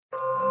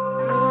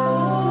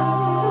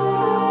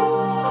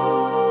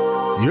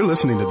You're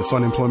listening to the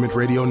Fun Employment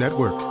Radio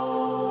Network. The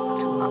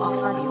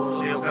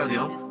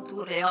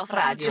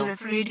future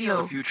of radio.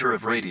 The future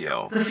of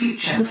radio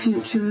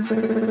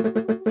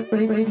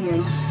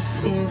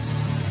is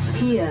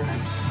here.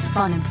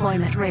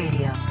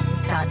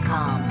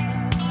 FunemploymentRadio.com.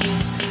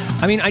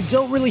 I mean, I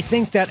don't really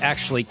think that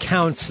actually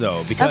counts,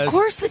 though, because... Of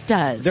course it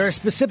does. There are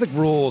specific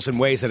rules and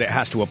ways that it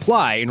has to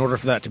apply in order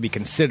for that to be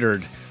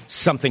considered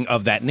something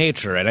of that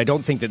nature, and I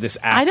don't think that this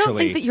actually... I don't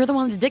think that you're the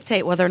one to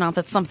dictate whether or not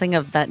that's something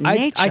of that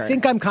nature. I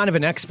think I'm kind of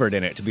an expert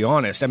in it, to be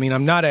honest. I mean,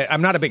 I'm not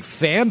a big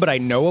fan, but I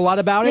know a lot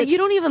about it. You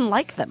don't even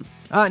like them.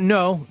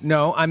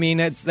 No. I mean,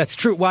 that's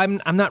true. Well,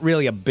 I'm not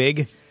really a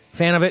big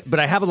fan of it, but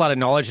I have a lot of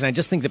knowledge, and I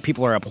just think that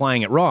people are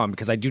applying it wrong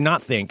because I do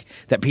not think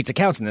that pizza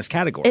counts in this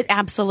category. It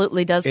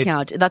absolutely does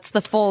count. That's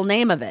the full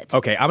name of it.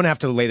 Okay, I'm going to have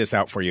to lay this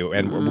out for you,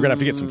 and we're going to have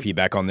to get some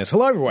feedback on this.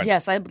 Hello, everyone.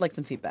 Yes, I'd like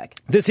some feedback.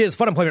 This is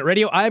Fun Employment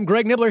Radio. I'm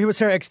Greg Nibbler here with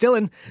Sarah X.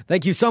 Dillon.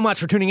 Thank you so much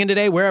for tuning in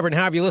today, wherever and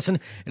however you listen.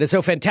 It is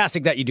so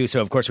fantastic that you do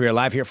so. Of course, we are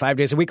live here 5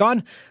 days a week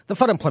on the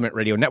Fun Employment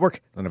Radio Network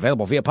and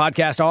available via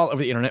podcast all over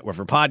the internet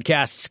wherever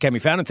podcasts can be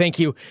found. And thank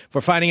you for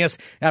finding us.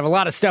 I have a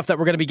lot of stuff that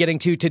we're going to be getting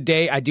to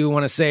today. I do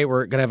want to say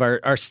we're going to have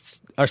our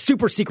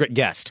super secret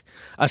guest.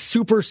 A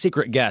super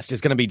secret guest is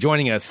going to be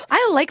joining us.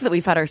 I like that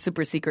we've had our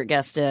super secret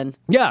guest in.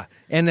 Yeah,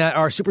 and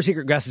our super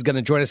secret guest is going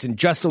to join us in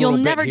just a little bit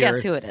here. You'll never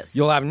guess who it is.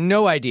 You'll have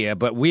no idea,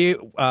 but we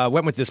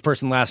went with this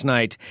person last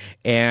night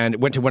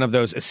and went to one of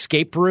those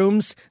escape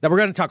rooms that we're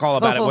going to talk all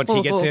about it once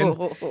he gets in.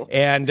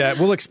 And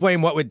we'll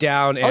explain what went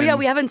down. And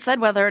we haven't said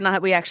whether or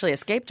not we actually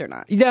escaped or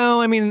not.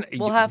 No, I mean...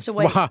 We'll have to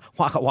wait.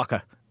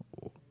 Waka.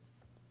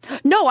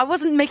 No, I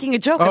wasn't making a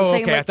joke. I'm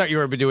saying, okay. I thought you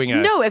were doing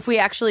a... No, if we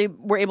actually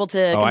were able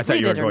to complete I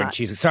thought you were going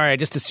cheesy. Sorry, I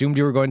just assumed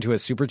you were going to a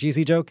super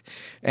cheesy joke,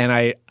 and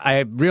I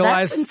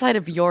realized... That's inside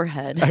of your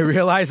head. I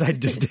realized I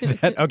just did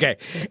that. Okay.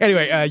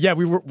 Anyway,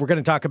 we're going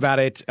to talk about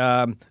it.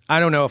 I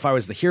don't know if I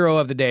was the hero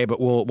of the day,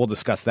 but we'll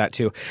discuss that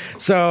too.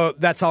 So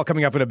that's all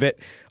coming up in a bit.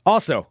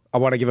 Also, I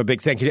want to give a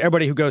big thank you to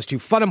everybody who goes to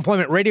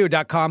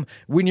funemploymentradio.com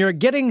when you're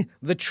getting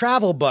the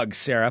travel bug,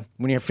 Sarah,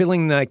 when you're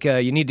feeling like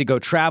you need to go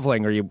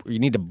traveling or you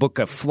need to book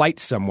a flight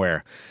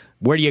somewhere.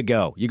 Where do you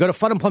go? You go to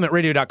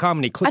funemploymentradio.com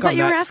and you click on that. I thought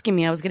you were asking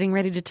me. I was getting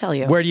ready to tell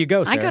you. Where do you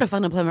go, Sarah? I go to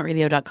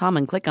funemploymentradio.com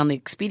and click on the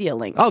Expedia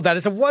link. Oh, that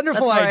is a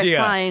wonderful idea. That's where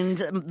I find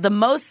the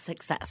most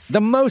success. The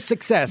most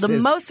success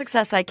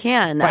I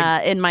can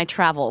in my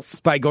travels.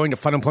 By going to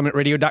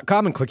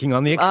funemploymentradio.com and clicking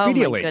on the Expedia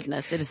link. Oh, my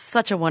goodness. It is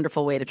such a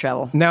wonderful way to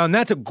travel. Now, and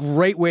that's a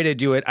great way to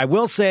do it. I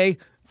will say...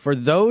 For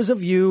those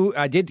of you,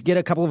 I did get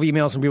a couple of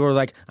emails from people who were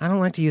like, I don't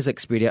like to use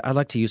Expedia. I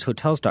like to use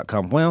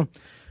Hotels.com. Well,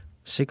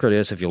 secret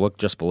is if you look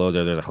just below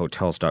there's a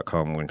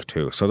Hotels.com link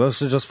too. So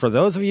this is just for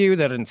those of you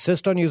that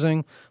insist on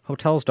using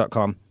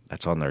Hotels.com.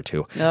 That's on there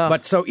too. Oh.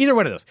 But so either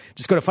one of those,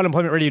 just go to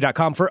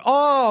funemploymentradio.com for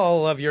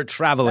all of your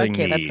traveling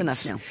needs. Okay, that's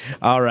enough now.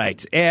 All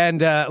right.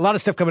 And a lot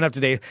of stuff coming up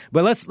today.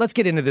 But let's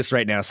get into this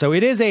right now. So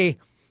it is a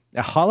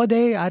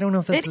holiday? I don't know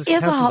if this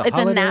is a holiday. It's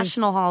a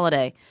national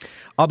holiday.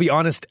 I'll be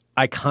honest,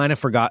 I kind of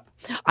forgot.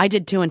 I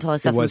did too until I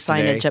saw some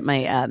signage at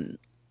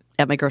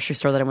my grocery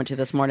store that I went to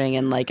this morning,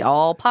 and like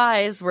all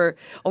pies were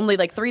only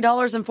like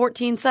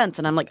 $3.14,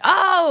 and I'm like,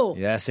 oh,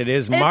 yes, it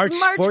is March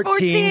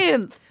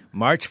 14th.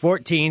 March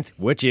 14th,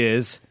 which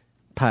is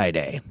Pi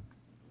Day.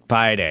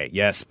 Pi Day,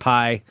 yes,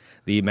 pi,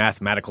 the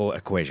mathematical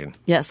equation.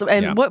 Yes,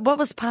 and what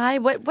was pi?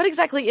 What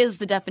exactly is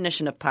the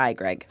definition of pi,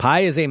 Greg?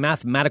 Pi is a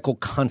mathematical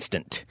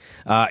constant.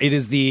 It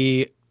is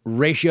the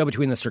ratio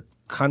between the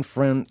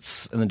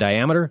circumference and the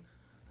diameter.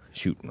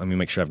 Shoot, let me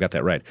make sure I've got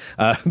that right.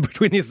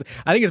 Between these,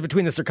 I think it's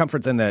between the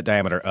circumference and the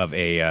diameter of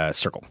a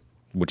circle,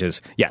 which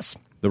is, yes,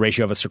 the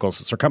ratio of a circle's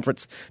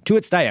circumference to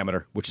its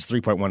diameter, which is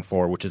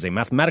 3.14, which is a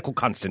mathematical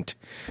constant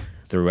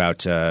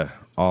throughout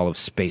all of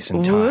space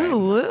and time.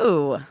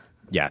 Woo.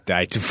 Yeah,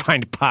 I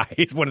defined pi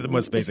is one of the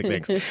most basic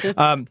things.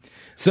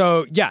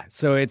 So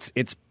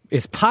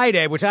it's Pi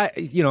Day, which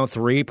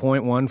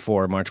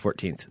 3.14 March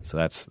 14th. So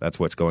that's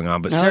what's going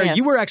on. But Sarah,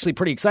 you were actually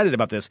pretty excited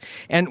about this.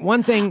 And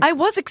one thing I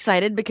was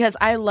excited because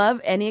I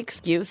love any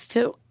excuse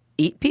to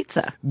eat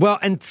pizza. Well,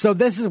 and so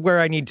this is where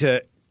I need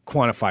to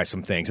quantify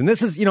some things. And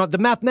this is, the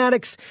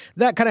mathematics,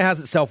 that kind of has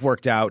itself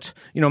worked out.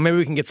 Maybe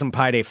we can get some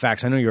Pi Day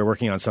facts. I know you're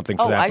working on something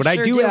for that. But I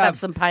do have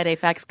some Pi Day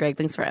facts, Greg.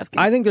 Thanks for asking.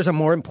 I think there's a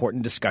more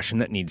important discussion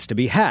that needs to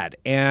be had.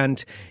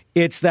 And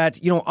it's that,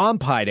 on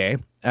Pi Day,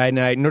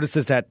 and I noticed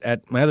this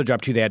at my other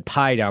job too, they had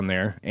pie down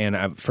there. And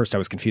at first I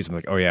was confused. I'm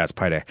like, oh yeah, it's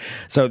Pi Day.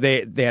 So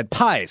they had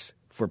pies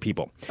for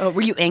people. Oh,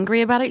 were you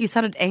angry about it? You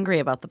sounded angry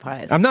about the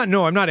pies. I'm not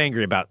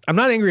angry about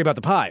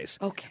the pies.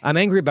 Okay. I'm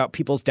angry about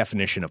people's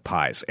definition of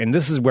pies. And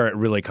this is where it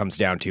really comes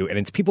down to. And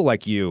it's people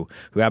like you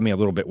who have me a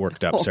little bit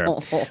worked up, Sarah.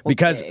 Okay.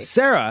 Because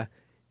Sarah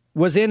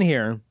was in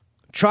here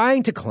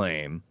trying to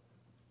claim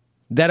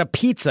that a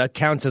pizza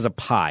counts as a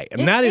pie.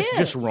 And that is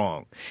just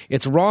wrong.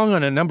 It's wrong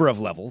on a number of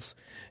levels.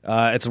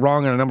 It's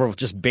wrong on a number of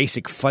just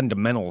basic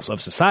fundamentals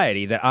of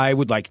society that I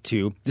would like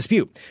to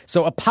dispute.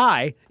 So a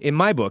pie, in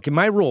my book, in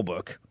my rule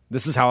book,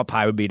 this is how a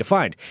pie would be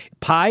defined.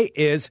 Pie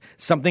is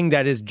something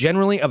that is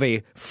generally of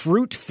a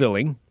fruit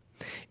filling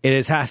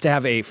has to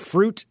have a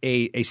fruit,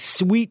 a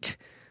sweet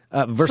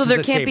versus So there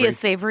a can't savory. be a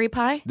savory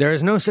pie? There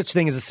is no such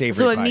thing as a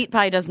savory pie. So a meat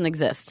pie doesn't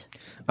exist?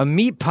 A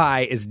meat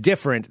pie is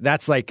different.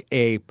 That's like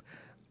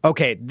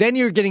okay, then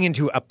you're getting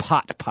into a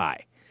pot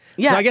pie.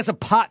 Yeah. So I guess a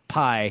pot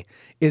pie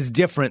is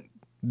different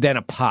than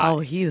a pie. Oh,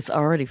 he's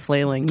already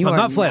flailing. I'm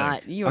not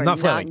flailing. You are I'm not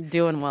flailing.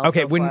 doing well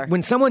Okay, so far.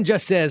 when someone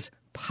just says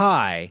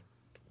pie,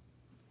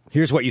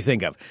 here's what you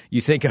think of.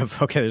 You think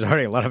of, okay, there's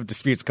already a lot of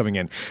disputes coming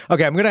in.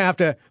 Okay, I'm going to have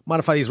to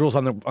modify these rules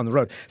on the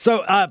road.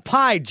 So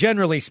pie,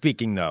 generally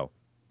speaking, though,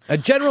 a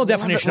general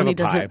definition of a pie. He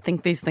doesn't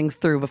think these things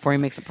through before he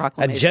makes a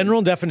proclamation. A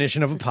general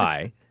definition of a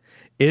pie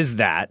is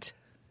that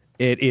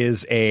it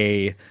is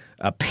a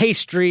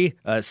pastry,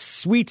 a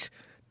sweet,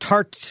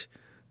 tart,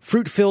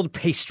 fruit-filled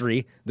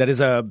pastry that is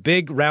a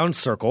big round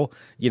circle,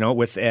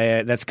 with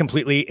that's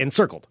completely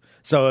encircled.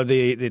 So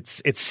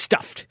it's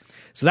stuffed.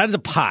 So that is a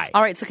pie.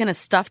 All right, so can a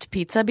stuffed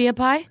pizza be a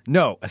pie?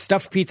 No, a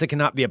stuffed pizza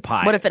cannot be a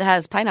pie. What if it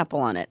has pineapple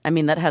on it? I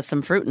mean, that has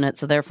some fruit in it,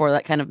 so therefore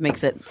that kind of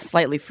makes it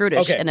slightly fruitish.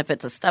 Okay. And if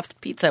it's a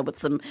stuffed pizza with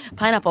some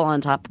pineapple on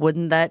top,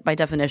 wouldn't that, by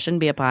definition,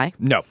 be a pie?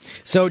 No.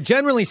 So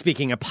generally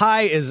speaking, a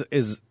pie is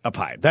a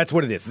pie. That's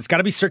what it is. It's got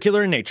to be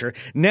circular in nature.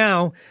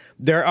 Now,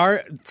 there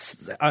are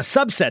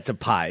subsets of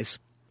pies,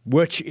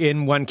 which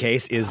in one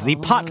case is the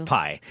pot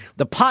pie.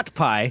 The pot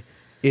pie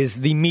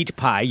is the meat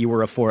pie. You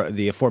were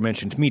the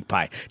aforementioned meat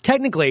pie.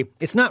 Technically,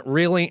 it's not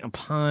really a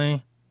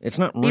pie. It's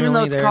not really Even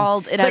though it's there.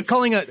 called, it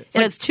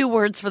has 2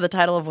 words for the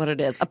title of what it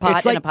is: a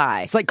pot and a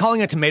pie. It's like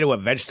calling a tomato a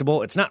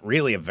vegetable. It's not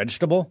really a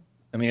vegetable.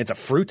 I mean, it's a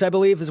fruit, I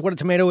believe, is what a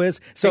tomato is.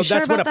 So Are you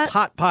that's sure what about a that?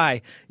 pot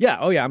pie. Yeah.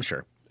 Oh, yeah. I'm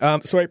sure.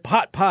 So a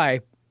pot pie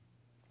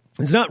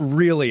is not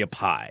really a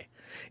pie.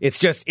 It's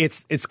just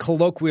its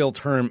colloquial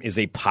term is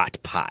a pot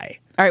pie.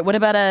 All right, what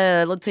about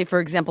let's say, for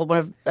example,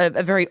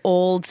 a very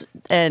old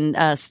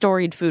and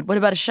storied food. What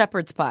about a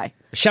shepherd's pie?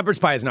 Shepherd's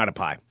pie is not a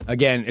pie.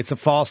 Again, it's a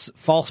false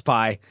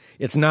pie.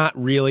 It's not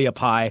really a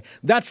pie.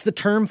 That's the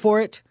term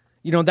for it.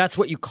 That's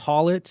what you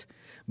call it,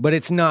 but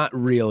it's not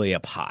really a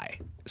pie.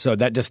 So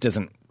that just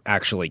doesn't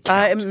actually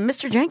count.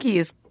 Mr. Janke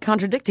is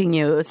contradicting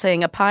you,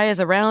 saying a pie is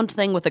a round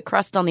thing with a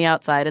crust on the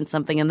outside and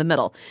something in the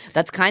middle.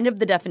 That's kind of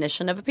the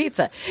definition of a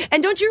pizza.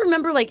 And don't you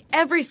remember,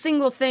 every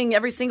single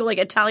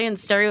Italian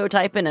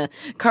stereotype in a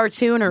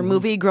cartoon or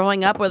movie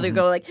growing up where they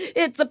go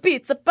it's a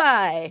pizza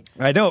pie?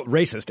 I know,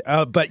 racist.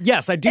 But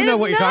yes, I do know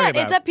what you're talking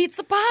about. It's a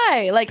pizza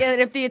pie.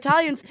 And if the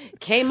Italians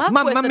came up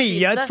with Mamma a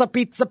mia, pizza, it's a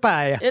pizza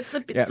pie. It's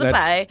a pizza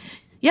pie.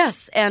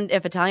 Yes, and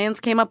if Italians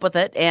came up with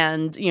it,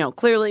 and,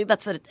 clearly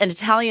that's a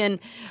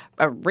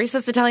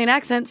racist Italian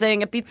accent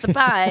saying a pizza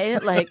pie,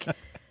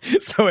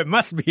 So it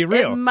must be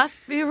real. It must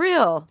be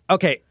real.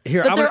 Okay,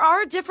 here. But there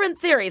are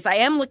different theories. I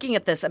am looking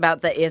at this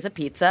about is a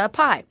pizza a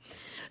pie?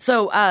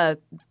 So,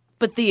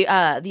 but the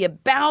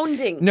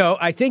abounding. No,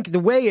 I think the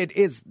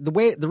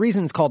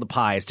reason it's called a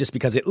pie is just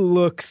because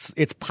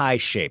it's pie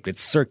shaped.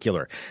 It's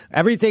circular.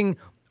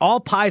 All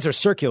pies are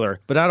circular,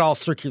 but not all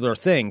circular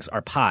things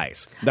are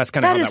pies. That's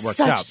kind of how that works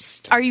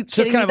out. Are you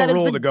kidding me? That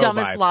is the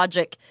dumbest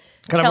logic.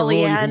 Kind of a rule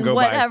you can go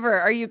whatever. by.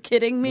 Are you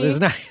kidding me? It's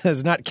not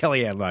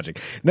Kellyanne logic.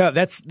 No,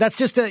 that's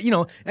just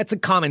that's a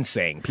common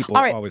saying people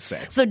always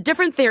say. So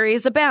different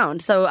theories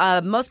abound.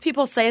 So most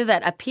people say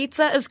that a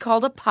pizza is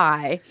called a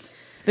pie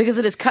because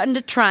it is cut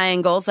into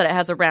triangles, that it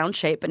has a round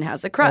shape and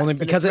has a crust. Only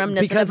because it's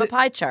reminiscent of a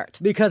pie chart.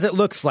 Because it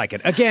looks like it.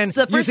 Again,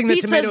 so the first using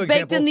the tomato pizzas baked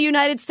example, in the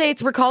United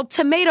States were called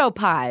tomato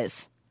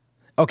pies.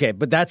 Okay,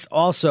 but that's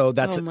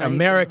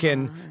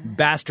American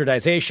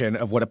bastardization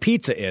of what a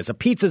pizza is. A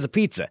pizza is a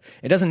pizza.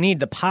 It doesn't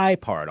need the pie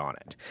part on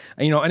it.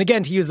 And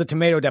again, to use the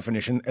tomato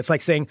definition, it's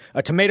like saying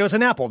a tomato is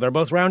an apple. They're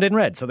both round and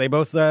red, so they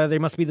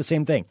must be the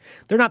same thing.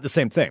 They're not the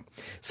same thing.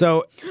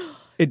 So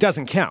it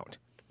doesn't count.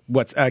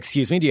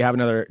 Excuse me? Do you have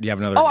another?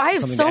 Oh, I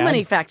have so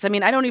many facts. I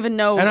mean, I don't even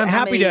know. And I'm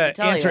happy to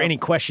answer you. any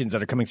questions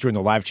that are coming through in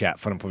the live chat,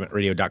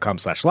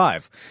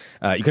 funemploymentradio.com/live.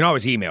 You can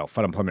always email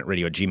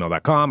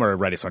funemploymentradio@gmail.com or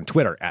write us on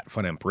Twitter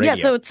 @funemploymentradio. Yeah,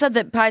 so it said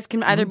that pies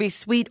can either be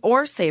sweet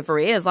or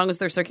savory as long as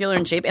they're circular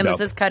in shape, and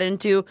this is cut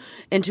into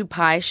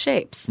pie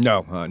shapes.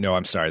 No,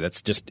 I'm sorry.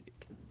 That's just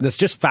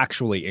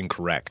factually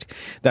incorrect.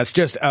 That's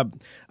just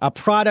a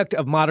product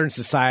of modern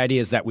society,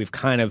 is that we've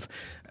kind of,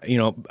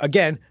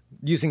 again,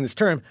 using this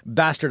term,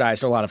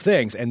 bastardized a lot of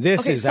things. And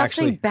this is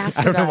actually, I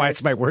don't know why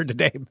it's my word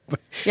today. But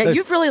yeah,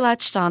 you've really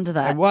latched onto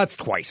that. Well, it's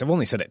twice. I've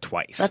only said it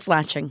twice. That's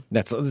latching.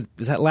 Is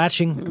that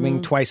latching? I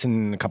mean, twice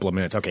in a couple of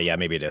minutes. Okay, yeah,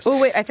 maybe it is. Oh,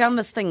 wait, I found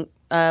this thing.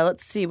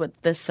 Let's see what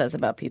this says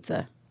about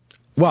pizza.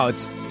 Well,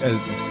 it's... In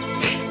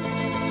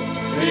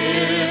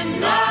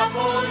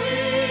Napoli,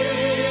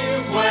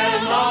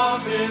 where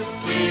love is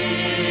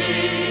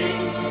king.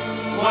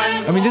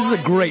 I mean, this is a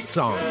great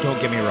song. Don't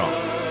get me wrong.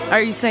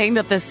 Are you saying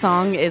that this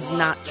song is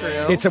not true?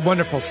 It's a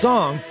wonderful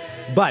song,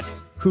 but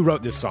who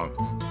wrote this song?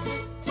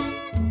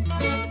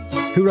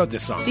 Who wrote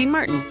this song? Dean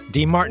Martin.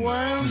 Dean Martin.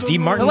 Does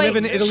Dean Martin live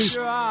in Italy?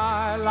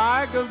 Try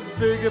like a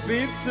big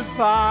pizza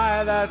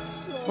pie,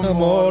 that's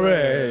Amore.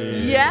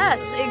 Yes,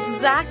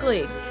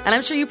 exactly. And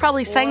I'm sure you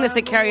probably sang this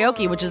at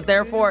karaoke, which is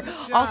therefore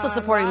also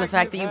supporting the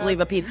fact that you believe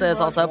a pizza is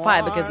also a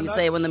pie, because you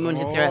say when the moon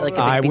hits your head like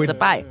a big pizza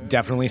pie.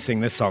 Definitely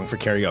sing this song for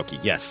karaoke.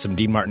 Yes, some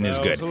Dean Martin is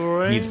good.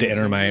 Needs to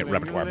enter my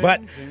repertoire.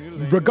 But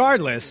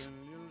regardless,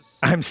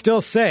 I'm still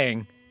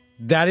saying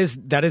that is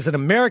an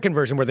American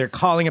version where they're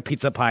calling a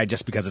pizza pie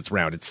just because it's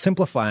round. It's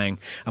simplifying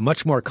a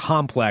much more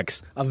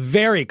complex, a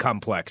very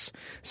complex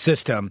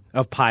system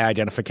of pie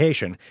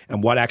identification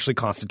and what actually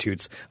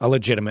constitutes a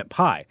legitimate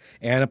pie.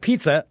 And a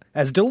pizza,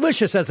 as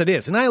delicious as it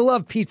is, and I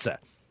love pizza,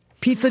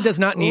 pizza does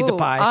not need the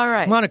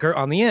pie moniker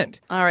on the end.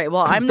 All right,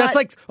 well, That's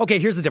like, okay,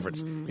 here's the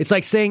difference. It's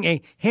like saying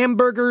a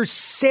hamburger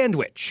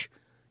sandwich.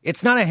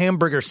 It's not a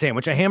hamburger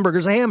sandwich. A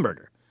hamburger's a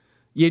hamburger.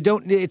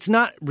 It's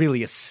not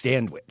really a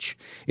sandwich.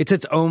 It's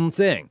its own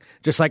thing.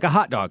 Just like a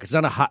hot dog. It's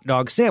not a hot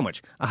dog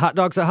sandwich. A hot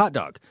dog's a hot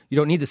dog. You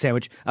don't need the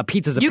sandwich. A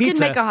pizza's a pizza. You can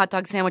make a hot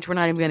dog sandwich. We're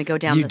not even going to go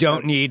down You this don't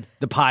road. need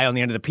the pie on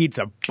the end of the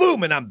pizza.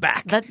 Boom, and I'm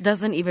back. That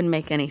doesn't even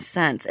make any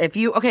sense.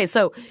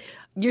 So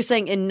you're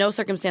saying in no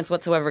circumstance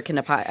whatsoever can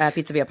a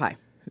pizza be a pie?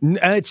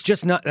 It's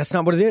just not. That's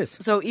not what it is.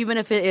 So even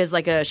if it is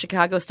like a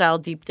Chicago-style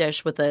deep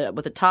dish with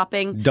a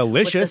topping,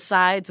 delicious, with the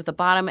sides, with the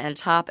bottom and a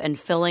top and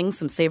fillings,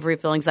 some savory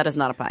fillings, that is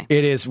not a pie.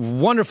 It is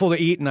wonderful to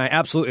eat, and I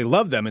absolutely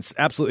love them. It's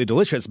absolutely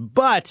delicious.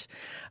 But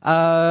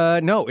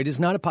no, it is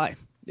not a pie.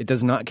 It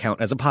does not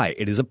count as a pie.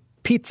 It is a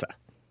pizza.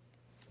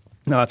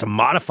 Now, it's a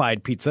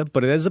modified pizza,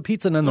 but it is a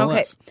pizza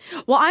nonetheless.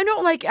 Okay. Well, I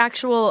don't like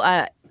actual.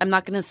 I'm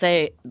not going to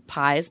say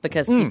pies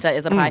because pizza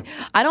is a pie.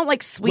 I don't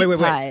like sweet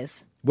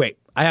pies. Wait,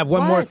 I have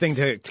one more thing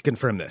to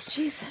confirm this.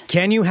 Jesus.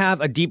 Can you have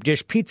a deep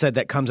dish pizza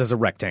that comes as a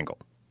rectangle?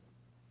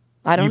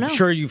 I don't know.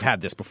 Sure you've had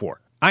this before.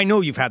 I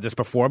know you've had this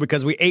before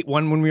because we ate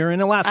one when we were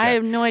in Alaska. I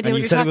have no idea and what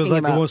you you're said talking it was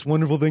like about. the most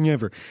wonderful thing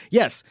ever.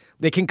 Yes,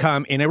 they can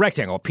come in a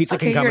rectangle. Pizza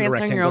can come in a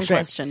rectangle your own shape.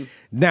 Question.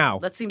 Now,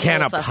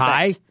 can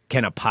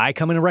a pie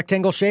come in a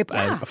rectangle shape?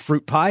 Yeah. A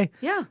fruit pie?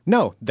 Yeah.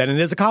 No, then it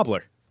is a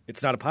cobbler.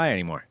 It's not a pie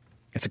anymore.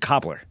 It's a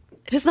cobbler.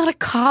 It is not a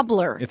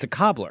cobbler. It's a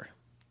cobbler.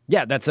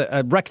 Yeah, that's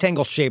a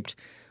rectangle shaped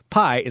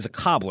pie is a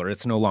cobbler.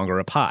 It's no longer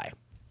a pie.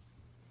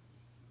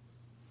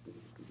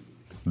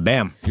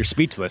 Bam, you're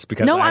speechless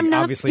because I'm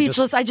not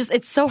speechless.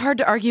 It's so hard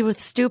to argue with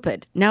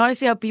stupid. Now I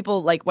see how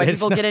why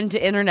people get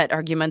into internet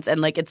arguments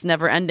and it's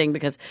never ending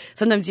because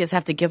sometimes you just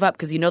have to give up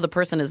because the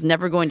person is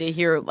never going to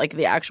hear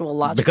the actual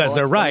logical because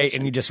they're right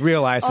and you just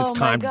realize it's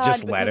time to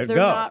just let it go.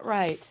 They're not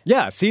right.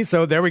 Yeah, see,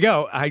 so there we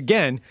go.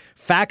 Again,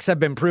 facts have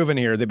been proven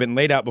here. They've been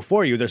laid out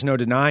before you. There's no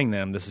denying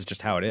them. This is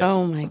just how it is.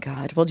 Oh my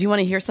God. Well, do you want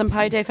to hear some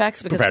Pi Day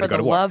facts? Because for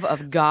the love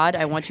of God,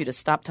 I want you to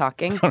stop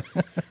talking.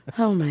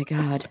 Oh my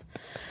God.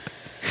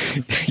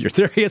 Your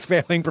theory is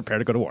failing. Prepare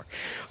to go to war.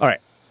 All right.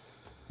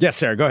 Yes,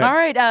 Sarah, go ahead. All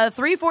right.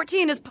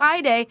 314 is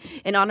Pi Day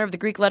in honor of the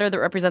Greek letter that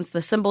represents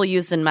the symbol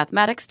used in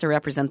mathematics to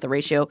represent the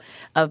ratio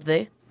of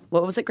the,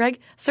 what was it, Greg?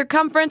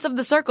 Circumference of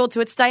the circle to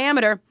its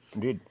diameter.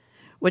 Indeed.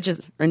 Which is,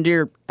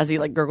 as he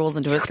gurgles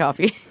into his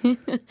coffee,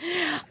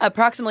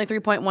 approximately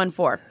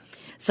 3.14.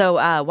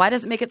 So why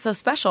does it make it so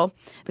special?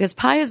 Because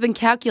pi has been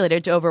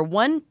calculated to over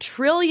 1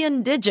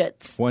 trillion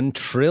digits. 1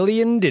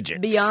 trillion digits.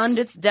 Beyond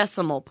its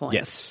decimal point.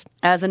 Yes.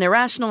 As an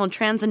irrational and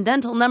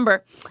transcendental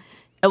number,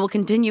 it will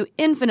continue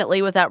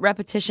infinitely without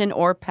repetition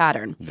or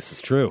pattern. This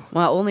is true.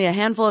 While only a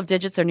handful of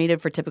digits are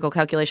needed for typical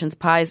calculations,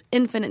 pi's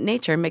infinite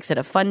nature makes it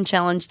a fun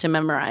challenge to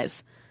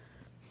memorize.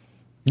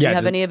 Do you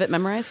have any of it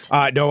memorized?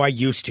 No, I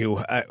used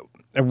to.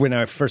 When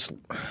I first,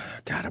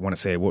 I want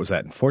to say, what was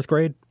that, in 4th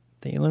grade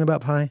that you learned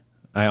about pi?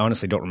 I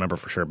honestly don't remember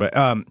for sure. But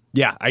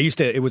yeah, I used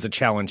to, it was a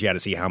challenge, to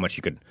see how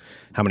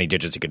many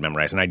digits you could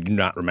memorize. And I do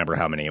not remember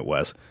how many it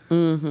was.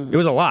 Mm-hmm. It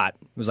was a lot.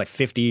 It was like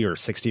 50 or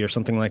 60 or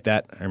something like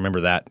that. I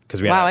remember that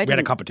because we had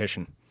a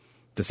competition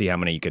to see how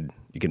many you could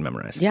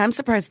memorize. Yeah, I'm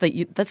surprised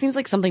that seems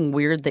like something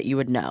weird that you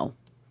would know.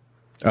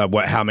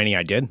 How many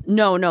I did?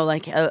 No,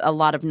 like a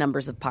lot of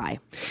numbers of pi.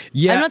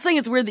 Yeah. I'm not saying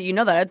it's weird that you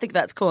know that. I think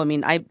that's cool. I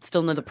mean, I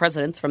still know the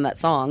presidents from that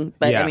song.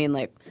 But I mean,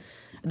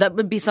 that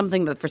would be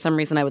something that for some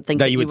reason I would think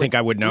that you would think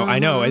I would know. Mm-hmm. I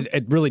know.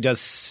 It really does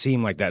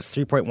seem like that. It's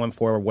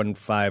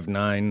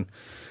 3.14159.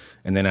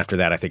 And then after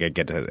that, I think I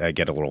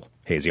get a little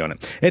hazy on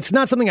it. It's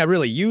not something I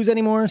really use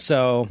anymore,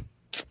 so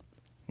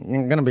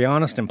I'm going to be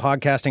honest. In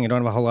podcasting, I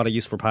don't have a whole lot of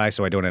use for pi,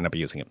 so I don't end up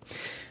using it.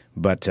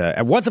 But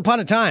once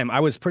upon a time, I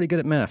was pretty good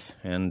at math,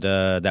 and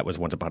that was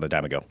once upon a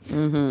time ago.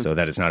 Mm-hmm. So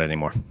that is not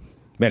anymore.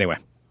 But anyway,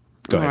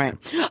 go ahead.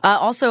 Right.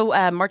 Also,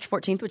 March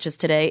 14th, which is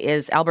today,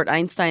 is Albert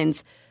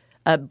Einstein's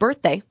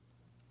birthday.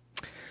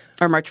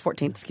 Or March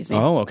 14th, excuse me.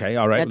 Oh, okay.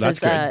 All right. That's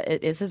good.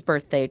 It is his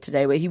birthday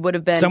today. He would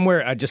have been...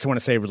 Somewhere, I just want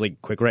to say really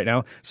quick right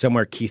now,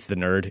 somewhere Keith the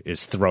Nerd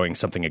is throwing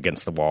something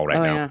against the wall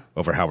now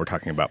over how we're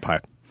talking about pi.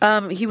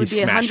 He would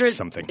be 100...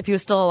 something. If he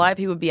was still alive,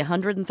 he would be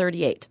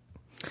 138.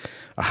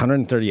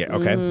 138.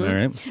 Okay. Mm-hmm. All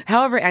right.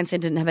 However,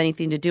 Einstein didn't have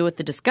anything to do with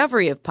the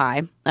discovery of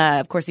pi.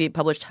 Of course, he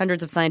published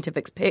hundreds of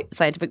scientific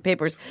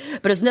papers,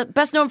 but is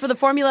best known for the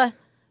formula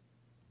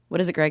What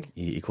is it, Greg?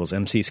 E equals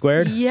MC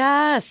squared.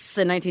 Yes.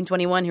 In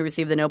 1921, he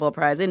received the Nobel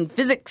Prize in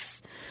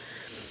Physics.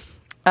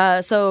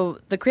 So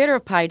the creator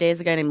of Pi Day is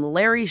a guy named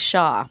Larry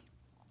Shaw,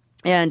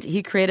 and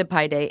he created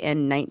Pi Day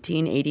in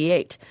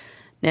 1988.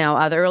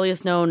 Now, the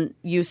earliest known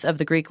use of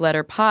the Greek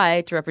letter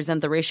pi to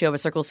represent the ratio of a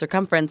circle's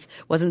circumference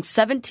was in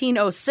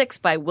 1706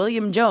 by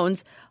William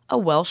Jones, a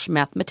Welsh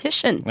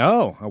mathematician.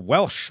 Oh, a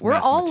Welsh We're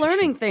all mathematician.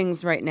 learning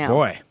things right now.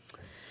 Boy.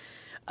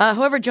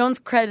 However, Jones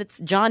credits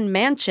John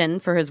Manchin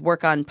for his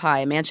work on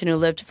pi. Manchin, who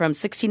lived from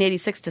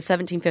 1686 to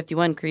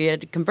 1751,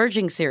 created a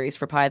converging series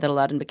for pi that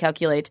allowed him to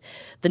calculate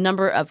the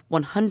number of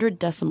 100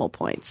 decimal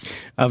points.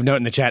 Of note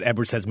in the chat,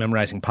 Edward says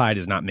memorizing pi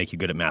does not make you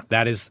good at math.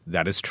 That is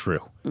true.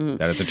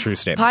 That is a true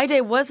statement. Pi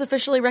Day was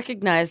officially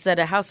recognized at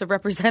a House of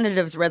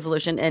Representatives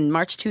resolution in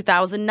March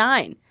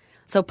 2009.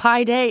 So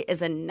Pi Day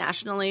is a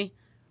nationally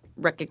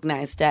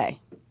recognized day.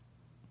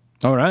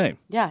 All right.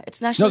 Yeah, it's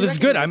No, nationally this is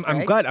good.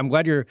 recognized, I'm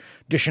glad you're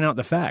dishing out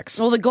the facts.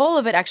 Well, the goal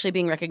of it actually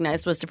being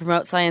recognized was to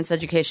promote science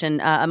education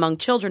among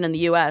children in the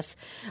U.S.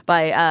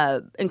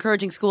 by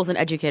encouraging schools and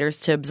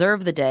educators to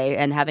observe the day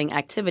and having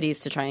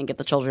activities to try and get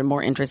the children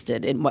more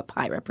interested in what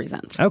pi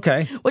represents.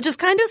 Okay. Which is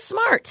kind of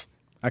smart.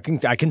 I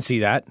can see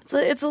that.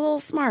 It's a little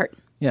smart.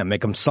 Yeah, make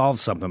them solve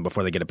something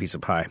before they get a piece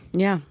of pie.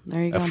 Yeah,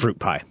 there you go. A fruit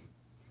pie.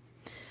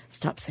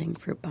 Stop saying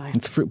fruit pie.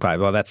 It's fruit pie.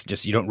 Well, that's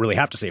just, you don't really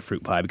have to say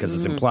fruit pie because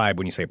it's implied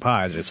when you say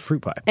pie that it's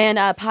fruit pie. And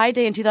Pi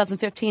Day in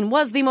 2015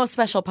 was the most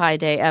special Pi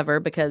Day ever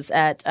because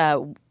at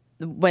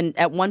one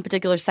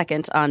particular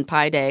second on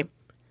Pi Day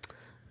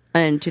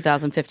in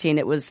 2015,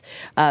 it was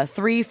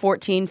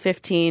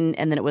 3:14:15,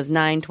 and then it was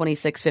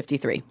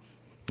 9:26:53.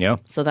 Yeah.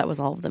 So that was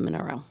all of them in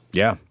a row.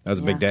 Yeah. That was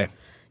a big day.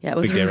 Yeah, it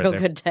was Big day a right real there.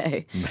 good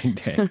day. Big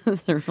day. It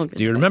was a real good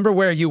Do you day. remember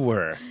where you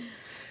were?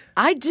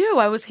 I do.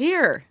 I was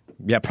here.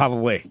 Yeah,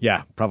 probably.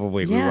 Yeah,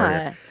 probably. We were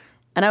Yeah. here.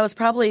 And I was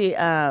probably,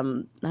 I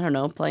don't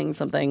know, playing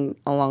something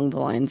along the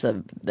lines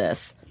of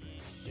this.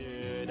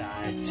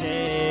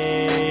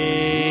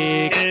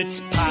 It's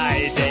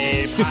Pi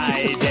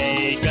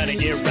Day, gonna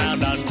get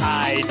round on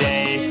Pi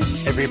Day.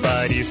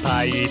 Everybody's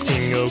pie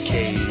eating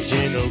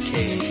occasion,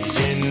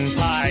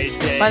 Pi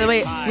Day. By the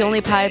way, the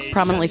only pie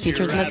prominently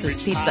featured in this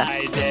is pizza.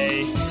 Pi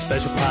Day,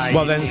 special pie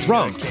Well, then it's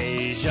wrong.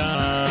 occasion.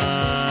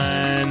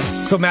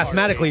 So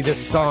mathematically, this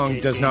song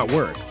does not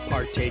work.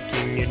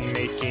 Partaking in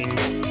making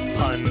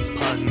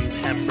puns,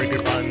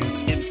 hamburger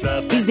buns. It's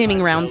the He's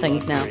naming round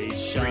things now.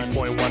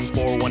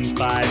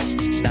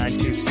 3.1415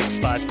 926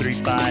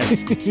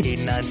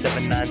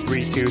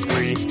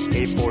 8979323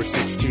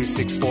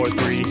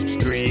 8462643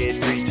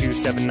 3832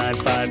 028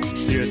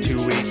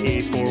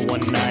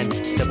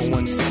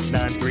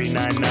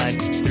 716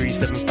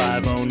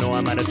 375. Oh no,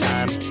 I'm out of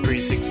time.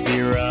 360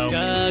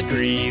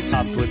 degrees.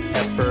 Topped with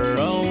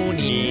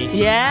pepperoni.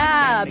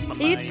 Yeah, Make my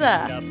mind pizza.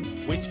 up.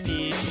 Which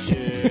piece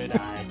should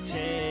I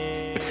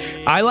take?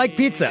 I like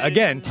pizza.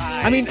 Again,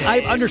 I mean,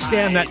 I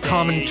understand that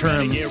common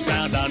term. Get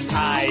round on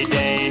Pi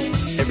Day.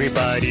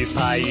 Everybody's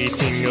pie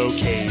eating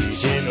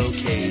occasion,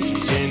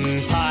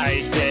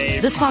 Pi Day.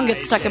 This song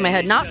gets stuck in my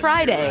head. Not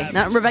Friday,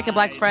 not Rebecca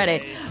Black's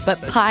Friday,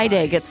 but Pi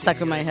Day gets stuck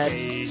in my head.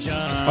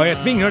 Oh, yeah,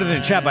 it's being noted in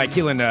the chat by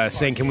Keelan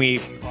saying, can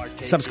we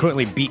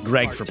subsequently beat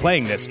Greg for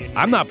playing this?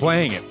 I'm not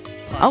playing it.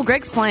 Oh,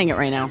 Greg's playing it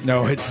right now.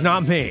 No, it's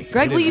not me.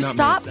 Greg, It will is you not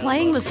stop me.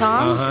 playing the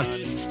song? Uh-huh.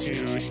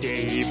 To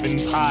Dave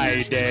and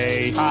Pi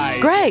Day.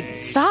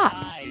 Greg, stop.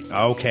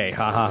 Okay,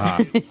 ha ha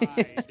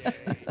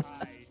ha.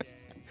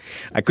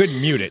 I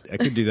couldn't mute it. I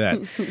could do that.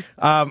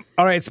 All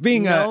right, it's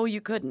being... No,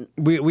 you couldn't.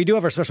 We do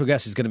have our special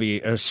guest who's going to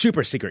be a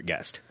super secret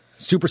guest.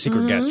 Super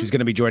secret guest who's going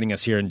to be joining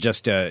us here in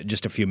just a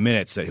few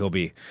minutes that he'll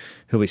be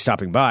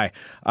stopping by.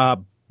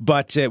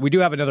 But we do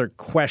have another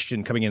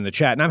question coming in the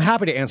chat, and I'm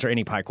happy to answer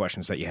any pie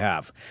questions that you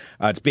have.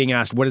 It's being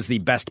asked, what is the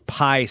best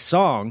pie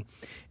song?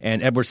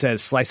 And Edward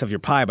says, Slice of Your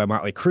Pie by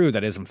Motley Crue.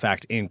 That is, in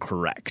fact,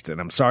 incorrect. And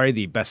I'm sorry,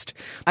 the best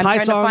I'm pie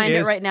trying song to find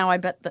is... it right now. I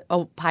bet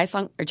pie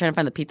song? Are you trying to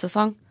find the pizza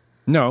song?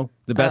 No,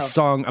 the best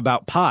Oh. song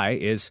about pie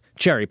is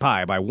Cherry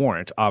Pie by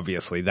Warrant,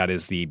 obviously. That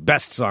is the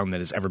best song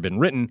that has ever been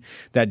written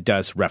that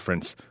does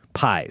reference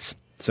pies.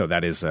 So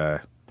that is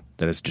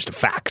just a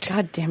fact.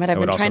 God damn it. I've That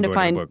would been also trying to go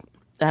into the find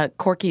book.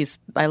 Corky's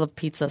I Love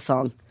Pizza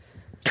song.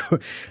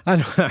 I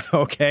don't,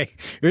 okay.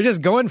 You're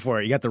just going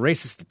for it. You got the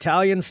racist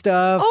Italian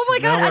stuff. Oh my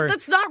Now God, we're-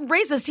 that's not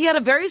racist. He had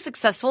a very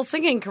successful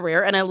singing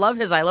career, and I love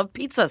his I Love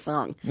Pizza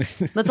song.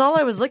 That's all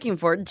I was looking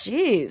for.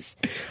 Jeez.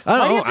 I don't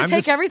Why do you know. have to I'm take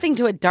just- everything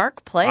to a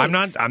dark place? I'm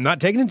not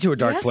taking it to a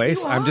dark Yes,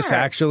 place. you I'm just are.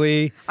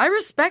 actually... I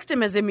respect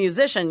him as a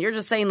musician. You're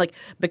just saying, like,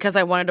 because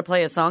I wanted to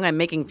play a song, I'm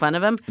making fun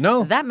of him?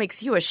 No. That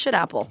makes you a shit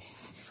apple.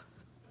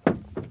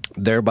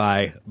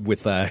 thereby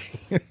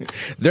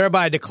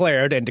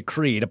declared and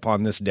decreed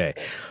upon this day.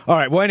 All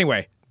right. Well,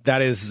 anyway,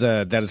 that is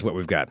what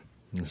we've got.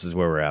 This is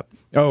where we're at.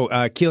 Oh,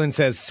 Keelan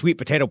says Sweet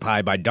Potato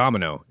Pie by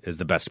Domino is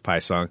the best pie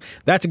song.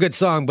 That's a good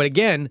song, but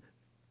again,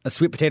 a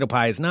sweet potato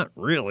pie is not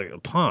really a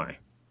pie.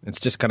 It's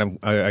just kind of,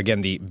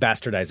 again, the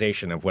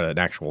bastardization of what an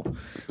actual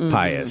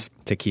pie is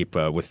to keep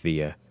with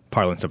the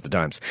parlance of the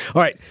times.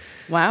 All right.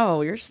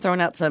 Wow, you're just throwing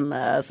out some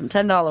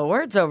 $10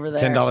 words over there.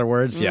 $10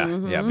 words?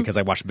 Yeah, because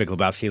I watched Big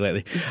Lebowski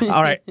lately.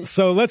 All right,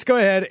 so let's go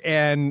ahead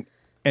and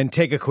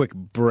take a quick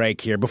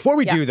break here. Before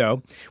we do,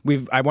 though,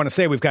 I want to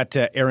say we've got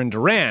Aaron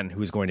Duran,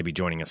 who's going to be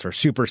joining us, our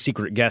super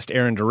secret guest,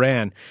 Aaron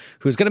Duran,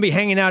 who's going to be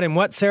hanging out in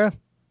what, Sarah?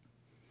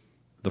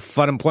 The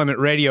Fun Employment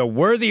Radio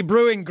Worthy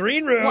Brewing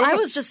Green Room. Well, I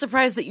was just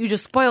surprised that you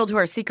just spoiled who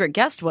our secret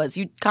guest was.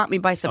 You caught me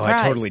by surprise.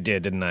 Oh, I totally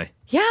did, didn't I?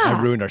 Yeah. I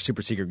ruined our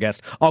super secret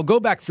guest. I'll go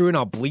back through and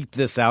I'll bleep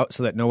this out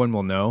so that no one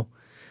will know.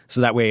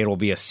 So that way it'll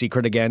be a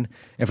secret again.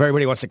 If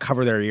everybody wants to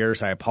cover their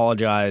ears, I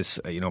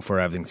apologize, for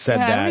having said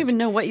that. I don't even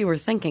know what you were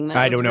thinking.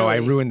 I don't know. I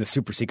ruined the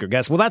super secret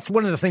guest. Well, that's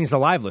one of the things the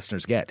live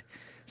listeners get.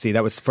 See,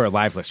 that was for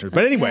live listeners.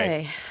 But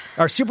anyway,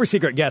 our super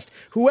secret guest,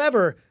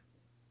 whoever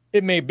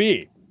it may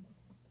be,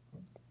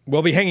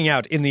 will be hanging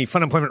out in the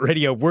Fun Employment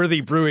Radio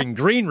Worthy Brewing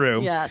Green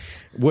Room.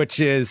 Yes. Which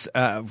is,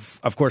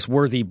 of course,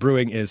 Worthy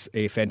Brewing is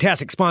a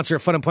fantastic sponsor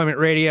of Fun Employment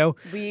Radio.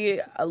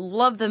 We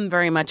love them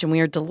very much, and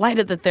we are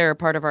delighted that they're a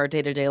part of our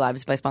day-to-day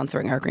lives by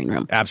sponsoring our Green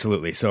Room.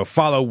 Absolutely. So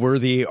follow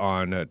Worthy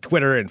on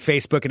Twitter and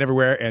Facebook and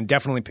everywhere, and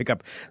definitely pick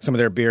up some of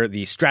their beer.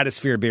 The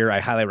Stratosphere beer, I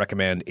highly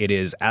recommend. It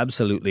is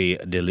absolutely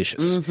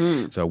delicious.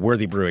 Mm-hmm. So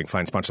Worthy Brewing,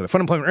 fine sponsor of the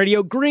Fun Employment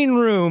Radio Green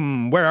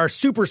Room, where our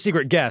super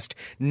secret guest,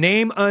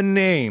 name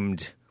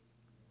unnamed,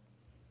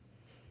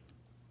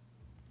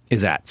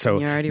 is at. So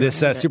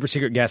this super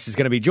secret guest is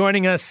going to be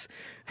joining us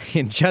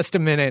in just a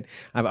minute.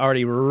 I've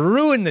already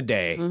ruined the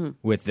day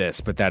with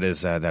this, but that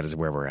is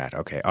where we're at.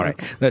 Okay, all right.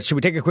 Okay. Should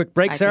we take a quick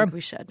break, Sarah? I think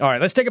we should. All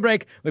right, let's take a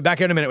break. We'll be back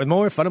here in a minute with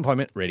more Fun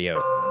Employment Radio.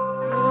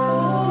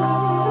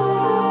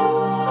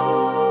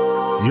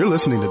 You're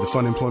listening to the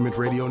Fun Employment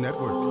Radio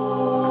Network.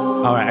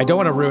 All right, I don't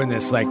want to ruin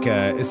this.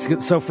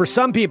 So for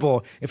some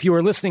people, if you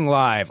were listening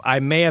live, I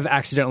may have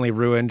accidentally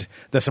ruined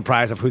the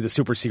surprise of who the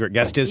super secret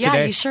guest is today.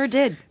 Yeah, you sure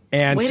did.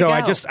 And Way so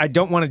to go. I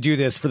don't want to do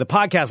this for the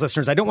podcast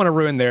listeners. I don't want to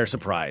ruin their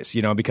surprise,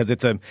 because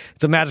it's a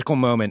magical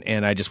moment,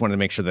 and I just wanted to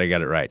make sure that I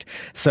got it right.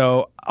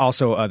 So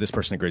also, this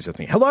person agrees with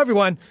me. Hello,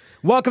 everyone.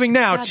 Welcoming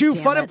now to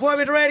Fun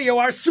Employment Radio,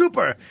 our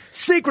super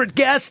secret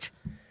guest.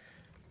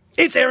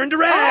 It's Aaron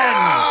Duran. Oh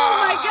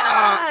my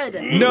God!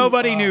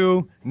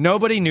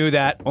 Nobody knew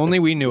that. Only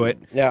we knew it.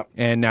 Yeah.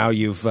 And now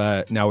we've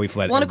let it.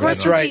 Well, of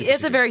course, he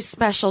is a very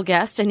special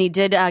guest, and he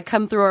did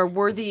come through our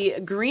Worthy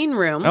Green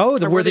Room. Oh,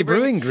 the Worthy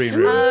Brewing Green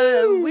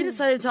Room. We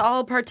decided to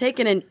all partake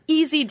in an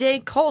Easy Day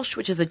Kolsch,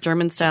 which is a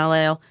German-style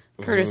ale,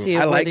 courtesy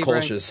of I like Worthy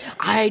Brewing. Kolsches.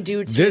 I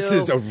do, too. This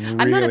is a really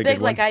I'm not a good big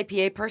one.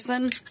 IPA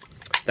person.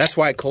 That's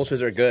why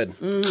Kolsches are good.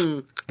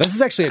 This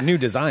is actually a new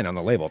design on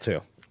the label,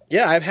 too.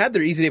 Yeah, I've had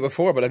their Easy Day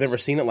before, but I've never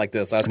seen it like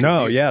this. I was confused.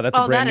 No, yeah, that's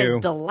a brand that new.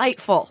 is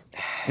delightful.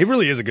 It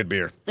really is a good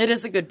beer. It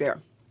is a good beer.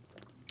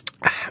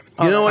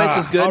 You know why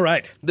this is good? All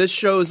right. This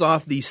shows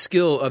off the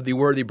skill of the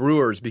Worthy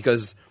Brewers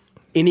because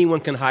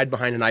anyone can hide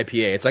behind an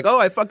IPA. It's like, oh,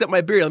 I fucked up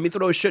my beer. Let me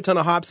throw a shit ton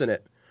of hops in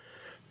it.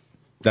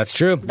 That's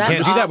true. That's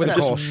Can't do that with a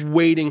awesome. Kolsch. Just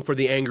waiting for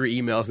the angry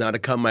emails now to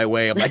come my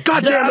way. I'm like,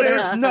 God damn it,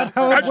 That's not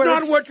how it that's not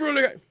works. what's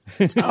really.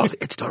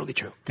 It's totally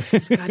true.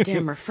 It's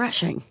goddamn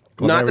refreshing.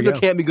 Not that there there we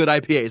go. can't be good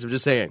IPAs. I'm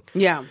just saying.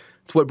 Yeah.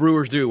 It's what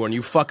brewers do. When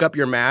you fuck up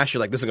your mash, you're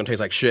like, this is going to taste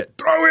like shit.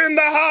 Throw in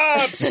the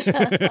hops!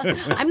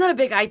 I'm not a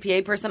big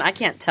IPA person. I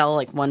can't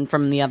tell one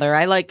from the other.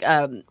 I like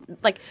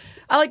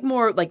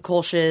more like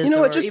Kolsches You know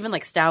or what, just- even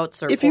like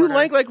stouts or If you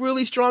porters. like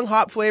really strong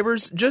hop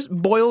flavors, just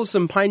boil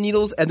some pine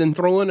needles and then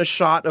throw in a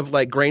shot of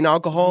grain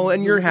alcohol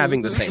and you're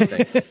having the same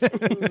thing.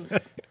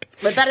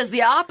 But that is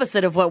the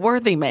opposite of what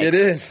Worthy makes. It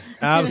is.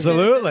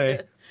 Absolutely.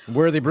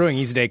 Worthy Brewing,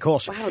 Easy Day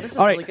Kolsch. Wow, this is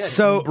All right, really good.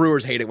 so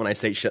Brewers hate it when I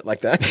say shit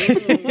like that.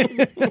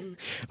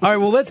 all right,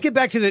 well, let's get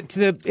back to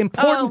the Oh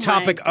important my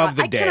topic God. of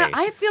the day.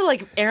 I feel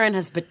like Aaron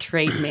has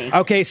betrayed me.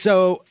 Okay,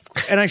 so,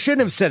 and I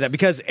shouldn't have said that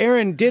because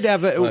Aaron did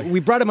have we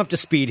brought him up to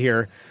speed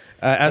here.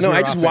 As No, we were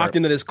I just off walked air.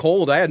 into this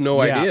cold. I had no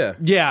idea.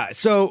 Yeah,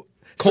 so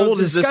Cold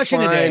the is this discussion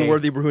fine, today,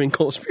 Worthy Brewing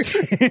cold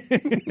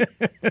beer.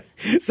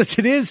 since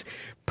it is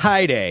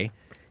Pi Day,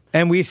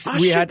 and we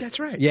shit, had that's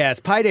right. Yeah, it's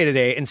Pi Day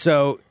today, and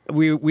so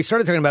we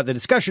started talking about the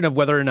discussion of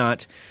whether or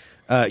not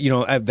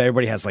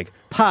everybody has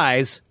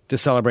pies to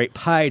celebrate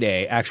Pi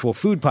Day, actual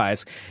food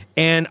pies,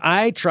 and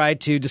I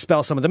tried to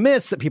dispel some of the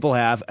myths that people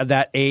have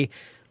that a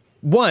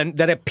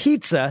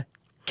pizza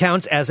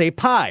counts as a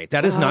pie.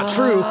 That is not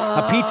true.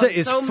 A pizza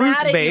is so mad at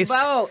you fruit-based,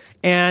 both.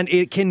 and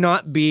it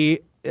cannot be.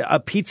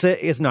 A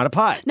pizza is not a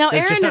pie. Now,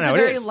 That's just Aaron not is a how it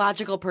very is.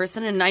 logical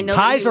person, and I know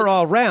Pies that he are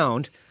all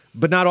round,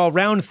 but not all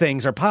round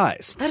things are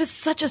pies. That is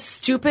such a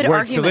stupid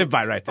Words argument. to live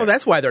by, right there. Oh,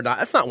 that's why they're not.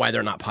 That's not why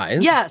they're not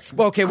pies. Yes.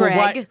 Well, okay, well, Greg.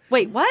 why-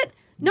 Wait, what?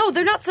 No,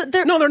 they're not.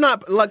 They're No, they're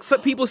not. Like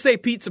some people say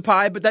pizza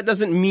pie, but that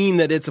doesn't mean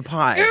that it's a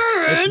pie.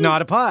 It's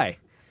not a pie.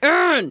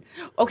 Aaron.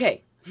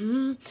 Okay.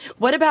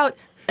 What about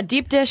a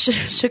deep dish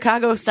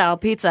Chicago-style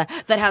pizza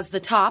that has the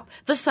top,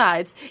 the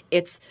sides?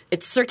 It's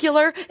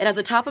circular. It has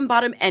a top and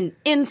bottom and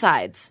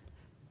insides.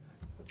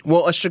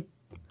 Well,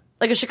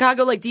 Like a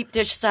Chicago deep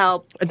dish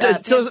style.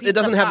 so it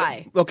doesn't have.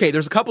 pie. Okay,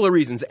 there's a couple of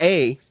reasons.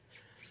 A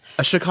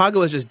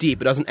Chicago is just deep.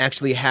 It doesn't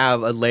actually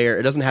have a layer.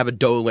 It doesn't have a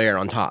dough layer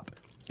on top.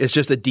 It's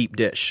just a deep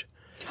dish.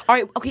 All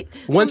right, okay.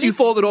 Once you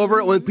fold it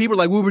over, when people are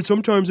like, well, but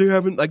sometimes they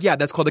haven't, like, yeah,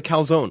 that's called a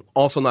calzone.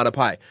 Also not a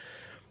pie.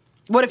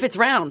 What if it's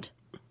round?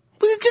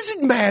 But it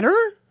doesn't matter.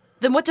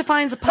 Then what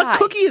defines a pie? A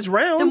cookie is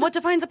round. Then what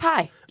defines a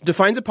pie?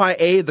 Defines a pie,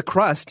 A, the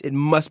crust. It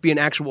must be an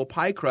actual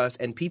pie crust,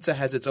 and pizza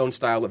has its own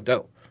style of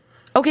dough.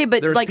 Okay,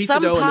 but There's like pizza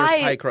some dough and pie,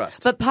 there's pie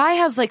crust. But pie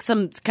has like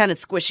some kind of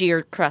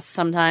squishier crust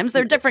sometimes.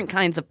 There are different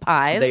kinds of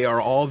pies. They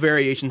are all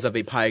variations of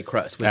a pie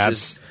crust, which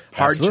is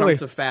hard absolutely.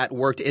 chunks of fat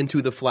worked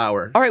into the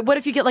flour. All right, what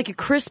if you get like a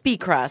crispy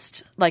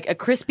crust, like a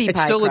crispy It's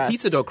pie still crust? a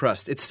pizza dough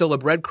crust. It's still a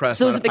bread crust,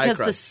 So not is a it pie because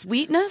crust. the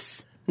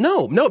sweetness?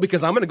 No,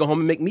 because I'm going to go home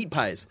and make meat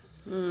pies.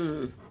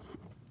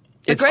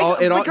 Greg,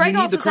 but Greg you need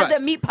also the said crust.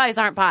 that meat pies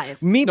aren't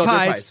pies. Meat No, they're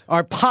pies pies.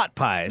 are pot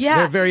pies. Yeah.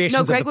 They're variations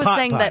No, Greg of the was pot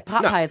saying pie. that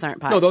pot pies aren't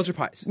pies. No, those are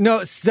pies.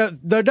 No, so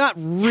they're not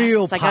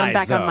real Yes, I pies. got him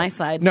back on though. my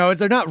side. No,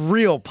 they're not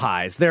real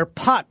pies. They're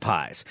pot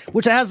pies,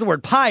 which has the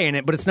word pie in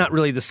it, but it's not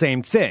really the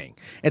same thing.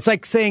 It's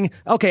like saying,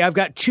 okay, I've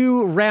got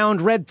two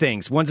round red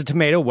things. One's a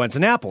tomato, one's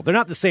an apple. They're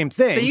not the same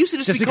thing. They used to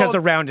just be because called-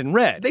 they're round and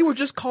red. They were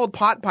just called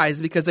pot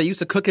pies because they used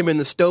to cook them in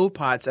the stove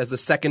pots as a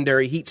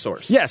secondary heat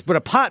source. Yes, but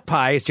a pot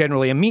pie is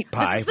generally a meat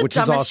pie, This is the which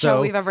is dumbest also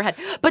show we've ever had.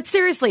 But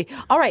seriously,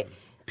 all right.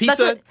 That's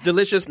Pizza, what-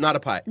 delicious, not a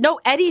pie. No,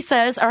 Eddie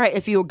says, all right,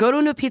 if you go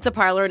to a pizza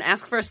parlor and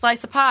ask for a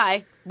slice of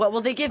pie, what will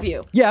they give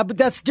you? Yeah, but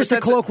that's just But a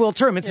that's colloquial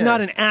term. It's yeah.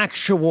 not an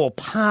actual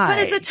pie. But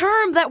it's a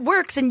term that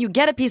works, and you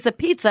get a piece of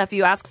pizza if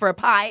you ask for a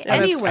pie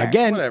that's- anywhere.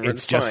 Again, Whatever, it's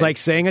it's just fine. like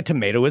saying a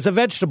tomato is a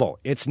vegetable.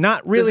 It's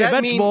not really a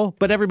that vegetable,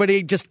 but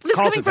everybody just This is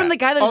calls coming it from that. the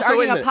guy that is Also, wait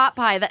arguing a a minute. pot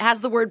pie that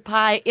has the word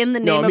pie in the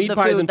name No, meat of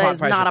the pies food and that pot is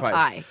pies not are a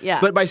pies. pie. Yeah.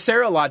 But by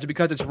Sarah logic,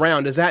 because it's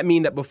round, does that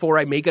mean that before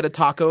I make it a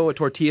taco, a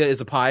tortilla is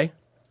a pie?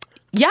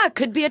 Yeah, it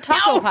could be a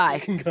taco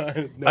pie.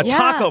 A Yeah.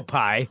 taco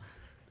pie.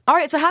 All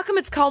right, so how come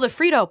it's called a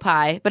Frito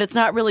pie, but it's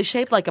not really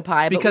shaped like a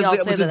pie? But Because we all it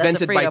say was that that's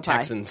a invented by Frito pie.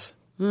 Texans.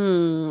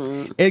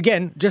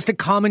 Again, just a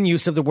common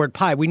use of the word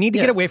pie. We need to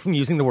Yeah. get away from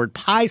using the word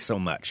pie so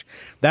much.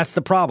 That's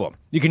the problem.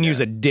 You can use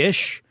a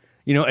dish,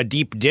 a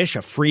deep dish, a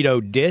Frito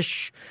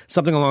dish,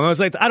 something along those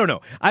lines. I don't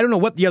know. I don't know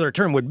what the other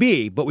term would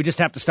be, but we just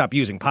have to stop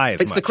using pie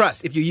as It's much. the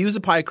crust. If you use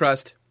a pie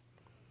crust,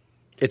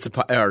 it's a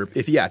pie. Or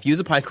if you use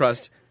a pie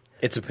crust,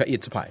 it's a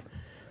pie.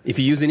 If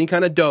you use any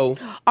kind of dough,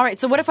 All right,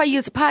 so what if I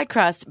use a pie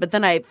crust, but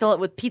then I fill it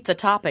with pizza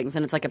toppings,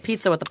 and it's like a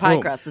pizza with a pie Oh,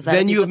 crust? Is that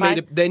then a you pizza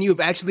have pie? you have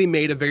actually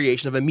made a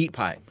variation of a meat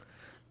pie.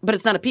 But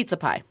it's not a pizza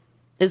pie.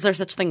 Is there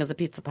such thing as a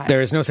pizza pie?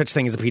 There is no such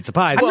thing as a pizza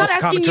pie. It's I'm not just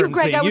a common asking you, term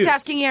Greg. being I was used.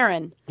 asking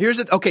Aaron. Here's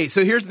the thing. This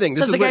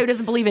Says is the guy what- who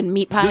doesn't believe in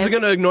meat pies. This is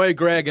going to annoy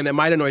Greg, and it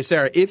might annoy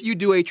Sarah. If you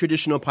do a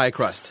traditional pie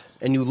crust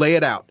and you lay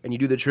it out, and you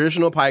do the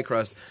traditional pie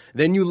crust,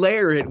 then you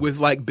layer it with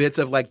like bits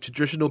of like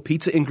traditional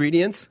pizza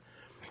ingredients,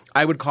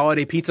 I would call it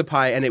a pizza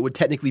pie, and it would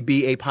technically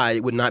be a pie.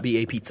 It would not be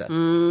a pizza.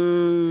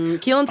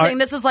 Keelan's saying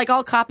this is like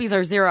all copies are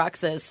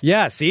Xeroxes.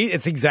 Yeah, see,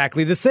 it's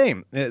exactly the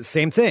same.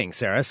 Same thing,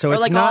 Sarah. So Or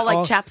it's like not all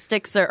like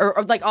chapsticks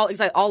or like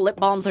all lip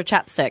balms are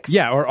chapsticks.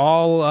 Yeah, or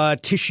all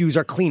tissues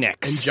are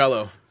Kleenex. And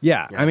Jell-O.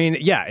 Yeah, I mean,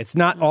 it's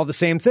not all the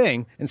same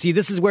thing. And see,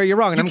 this is where you're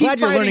wrong. And I'm glad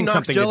you're learning Knox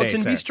something gelatin. today,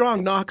 Be Sarah.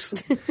 strong, Knox.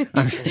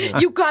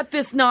 You got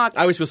this, Knox.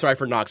 I always feel sorry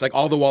for Knox. Like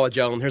all the wall of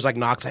gel, and here's like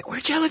Knox. Like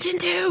where's gelatin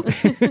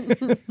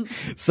too?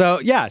 So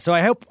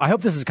I hope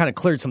this has kind of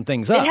cleared some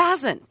things up. It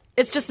hasn't.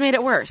 It's just made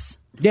it worse.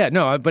 Yeah,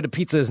 no, but a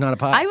pizza is not a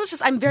pie.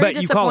 I'm very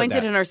But you call it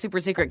disappointed that. in our super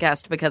secret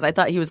guest because I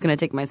thought he was going to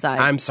take my side.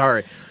 I'm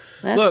sorry.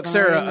 That's Look, fine.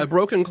 Sarah, a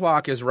broken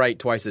clock is right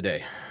twice a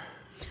day.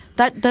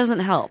 That doesn't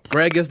help.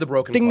 Greg is the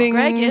broken Ding, clock. ding.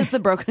 Greg is the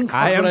broken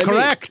clock. I am what I mean.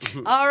 correct.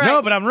 All right.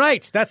 No, but I'm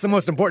right. That's the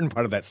most important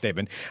part of that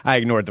statement. I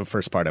ignored the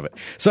first part of it.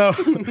 So,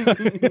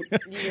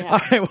 all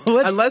right, well,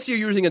 let's. Unless you're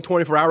using a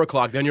 24-hour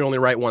clock, then you're only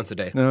right once a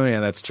day. Oh, yeah,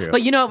 that's true.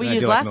 But you know what we I do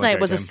used like last night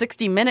was a military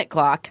 60-minute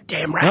clock.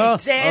 Damn time. right.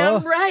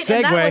 Damn right.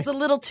 And that segue. was a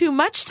little too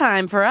much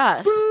time for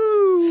us.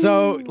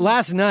 So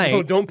last night,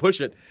 Oh, don't push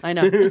it. I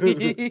know.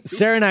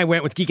 Sarah and I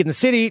went with Geek in the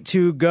City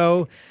to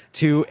go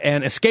to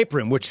an escape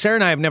room, which Sarah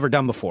and I have never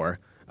done before.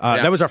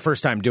 Yeah. That was our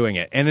first time doing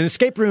it. And an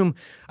escape room,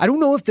 I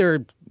don't know if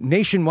they're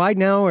nationwide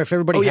now or if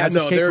everybody Oh yeah, has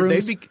no, escape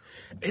rooms.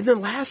 in the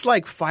last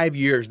like 5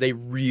 years, they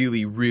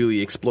really,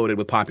 really exploded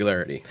with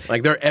popularity.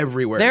 Like they're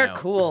everywhere. They're now.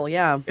 cool,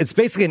 yeah. It's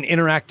basically an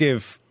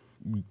interactive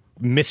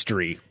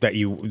mystery that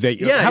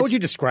how would you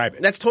describe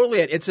it? That's totally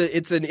it. It's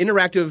an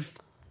interactive.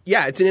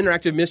 Yeah, it's an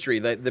interactive mystery.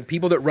 The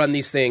people that run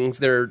these things,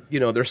 they're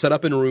set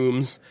up in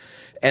rooms,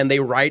 and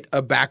they write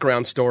a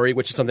background story,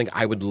 which is something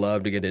I would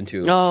love to get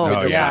into.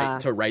 Oh, yeah.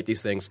 to write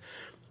these things.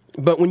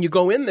 But when you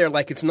go in there,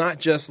 like it's not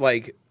just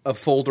like a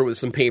folder with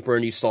some paper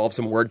and you solve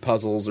some word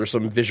puzzles or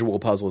some visual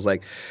puzzles.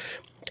 Like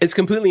it's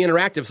completely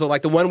interactive. So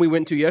like the one we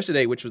went to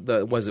yesterday, which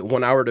was it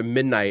 1 hour to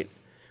midnight.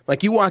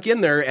 Like you walk in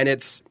there and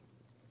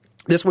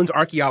this one's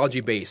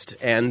archaeology based,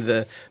 and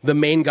the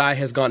main guy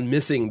has gone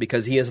missing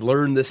because he has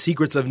learned the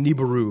secrets of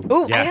Nibiru.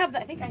 Ooh, Yeah. I have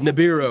that. I think I have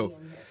Nibiru.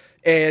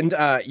 And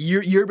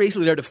you're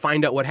basically there to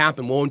find out what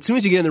happened. Well, as soon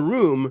as you get in the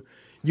room,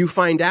 you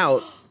find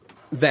out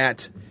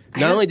that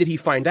not only did he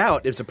find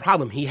out, it's a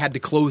problem. He had to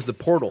close the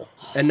portal,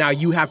 and now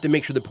you have to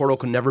make sure the portal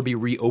can never be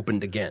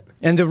reopened again.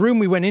 And the room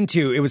we went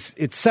into,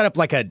 it's set up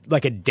like a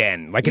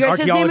den, like You an guys,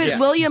 his name archaeologist's is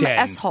William den.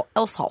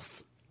 Elshoff.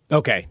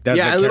 Okay, that's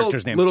yeah, the a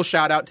character's name. little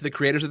shout out to the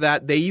creators of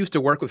that. They used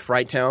to work with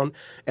Fright Town,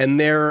 and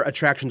their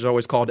attractions are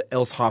always called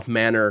Elshoff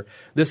Manor.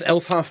 This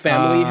Elshoff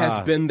family has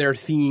been their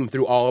theme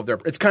through all of their.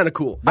 It's kind of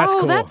cool. That's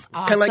cool. That's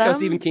awesome. Kind of like how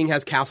Stephen King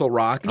has Castle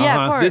Rock.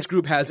 Yeah, of course. This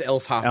group has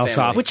Elshoff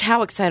family. Which,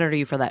 how excited are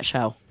you for that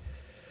show?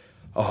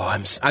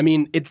 Oh, I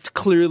mean, it's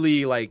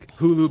clearly like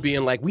Hulu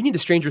being like, we need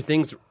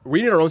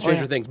we need our own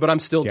Stranger Things, but I'm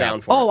still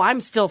down for it. Oh, I'm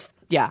still.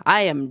 Yeah,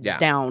 I am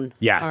down.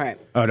 Yeah. All right.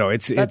 Oh no,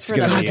 it's for going the to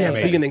be next amazing.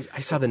 Speaking of things,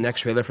 I saw the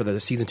next trailer for the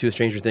season 2 of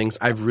Stranger Things.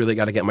 I've really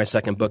got to get my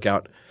second book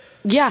out.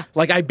 Yeah.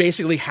 Like, I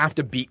basically have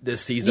to beat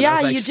this season. Yeah, I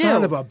was like, you do.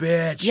 son of a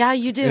bitch. Yeah,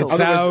 you do. It's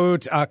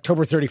out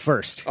October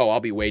 31st. Oh, I'll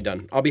be way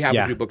done. I'll be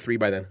halfway through book 3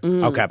 by then.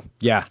 Okay.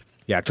 Yeah.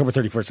 Yeah, October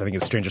 31st, I think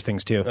it's Stranger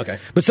Things too. Okay.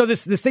 But so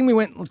this thing we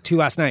went to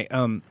last night,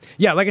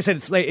 like I said,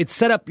 it's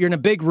set up, you're in a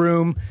big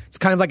room. It's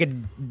kind of like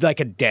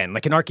a den,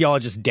 like an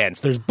archaeologist's den.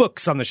 So there's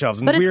books on the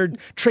shelves and weird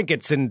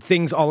trinkets and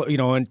things all,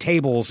 and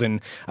tables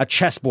and a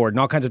chessboard and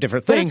all kinds of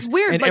different things. It's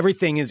weird, and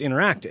everything is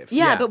interactive.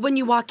 Yeah, but when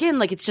you walk in,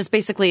 like, it's just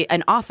basically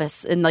an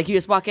office, and like you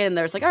just walk in, and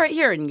there's like, all right,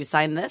 here, and you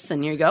sign this,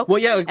 and here you go.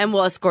 Well, yeah, and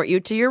we'll escort you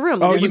to your room.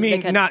 Oh, you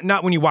mean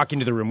not when you walk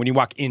into the room, when you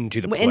walk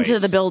into the place. Into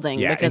the building,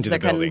 yeah, because they're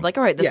kind of like,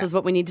 all right, this is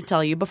what we need to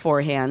tell you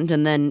beforehand,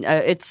 and then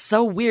it's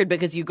so weird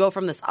because you go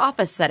from this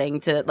office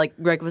setting to, like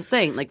Greg was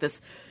saying, like this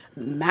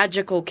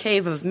magical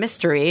cave of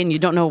mystery, and you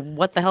don't know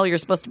what the hell you're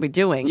supposed to be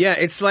doing. Yeah,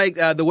 it's like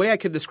the way I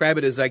could describe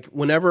it is like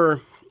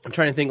whenever I'm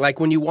trying to think, like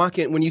when you walk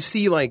in, when you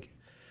see, like,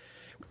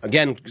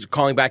 again,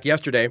 calling back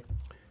yesterday,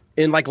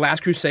 in like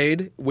Last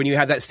Crusade, when you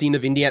have that scene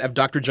of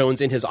Dr. Jones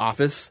in his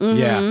office,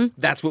 Yeah.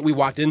 that's what we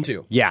walked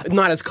into. Yeah.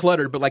 Not as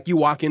cluttered, but like you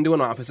walk into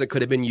an office that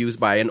could have been used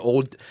by an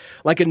old,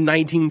 like a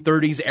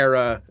 1930s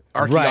era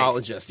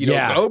archaeologist. Right.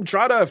 Yeah.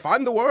 Globetrotter,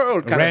 find the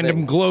world kind of Random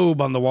thing.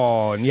 globe on the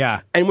wall, and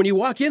yeah. And when you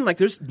walk in, like,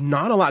 there's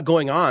not a lot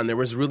going on. There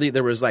was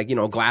like,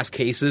 glass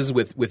cases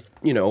with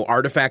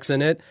artifacts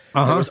in it.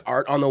 There was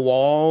art on the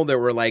wall. There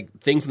were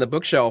like things in the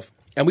bookshelf.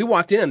 And we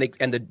walked in,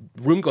 and the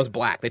room goes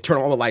black. They turn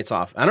all the lights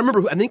off. I don't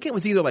remember I think it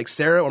was either like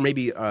Sarah or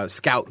maybe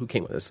Scout who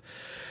came with us.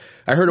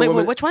 I heard a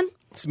woman. Which one?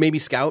 Maybe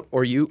Scout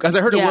or you, because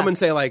I heard a woman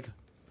say like,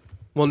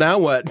 "Well, now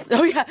what?"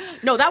 Oh yeah,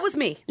 no, that was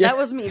me. Yeah. That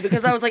was me,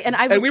 because I was like, and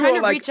I was And we trying were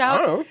to like, reach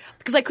out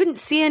because I couldn't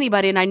see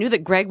anybody, and I knew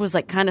that Greg was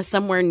like kind of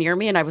somewhere near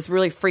me, and I was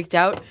really freaked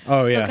out.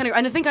 Oh yeah, so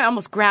and I think I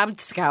almost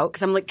grabbed Scout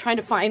because I'm like trying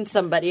to find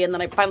somebody, and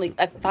then I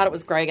thought it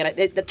was Greg, and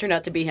it turned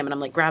out to be him, and I'm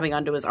like grabbing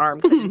onto his arm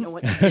because I didn't know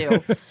what to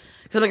do.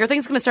 So I'm like, are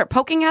things going to start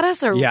poking at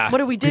us, or what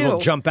do we do? People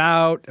jump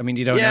out. I mean,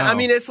 you don't know. Yeah, I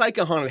mean, it's like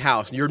a haunted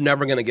house. You're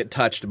never going to get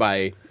touched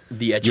by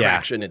the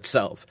attraction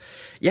itself.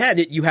 Yeah,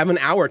 you have an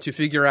hour to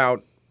figure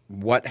out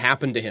what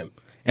happened to him.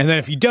 And then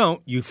if you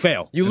don't, you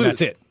fail. You lose.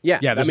 That's it. Yeah.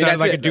 Yeah, there's I mean, not that's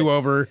like it. a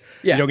do-over.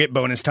 Yeah. You don't get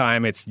bonus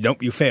time. It's,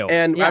 nope, you fail.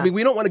 And, I mean,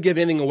 we don't want to give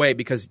anything away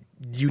because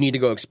you need to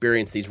go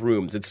experience these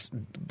rooms. It's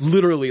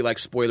literally like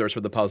spoilers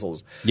for the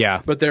puzzles.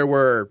 Yeah. But there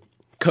were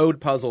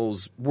code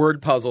puzzles,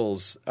 word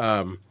puzzles,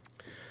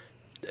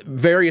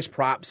 various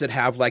props that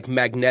have like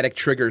magnetic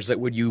triggers that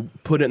when you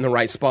put it in the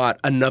right spot,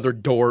 another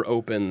door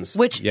opens.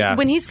 Which,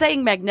 when he's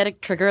saying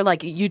magnetic trigger,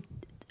 like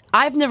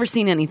I've never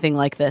seen anything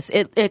like this.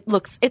 It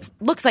looks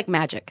like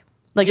magic.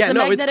 Like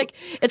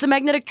it's a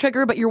magnetic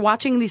trigger, but you're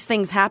watching these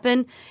things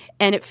happen,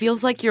 and it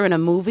feels like you're in a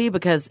movie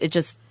because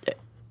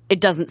it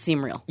doesn't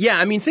seem real. Yeah,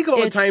 I mean, think of all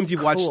the It's times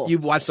cool.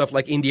 you've watched stuff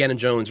like Indiana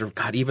Jones or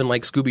God, even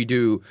like Scooby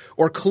Doo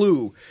or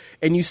Clue,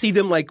 and you see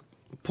them like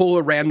pull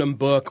a random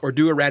book or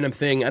do a random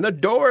thing, and a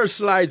door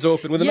slides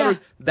open with another.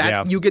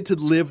 You get to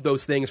live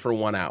those things for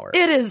 1 hour.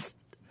 It is.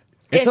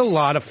 It's a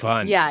lot of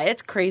fun. Yeah,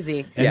 it's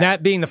crazy. And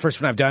that being the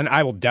first one I've done,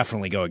 I will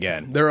definitely go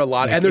again. There are a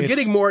lot, Like, and they're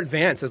getting more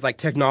advanced as like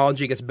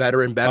technology gets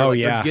better and better.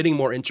 They're getting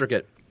more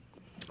intricate.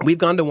 We've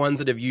gone to ones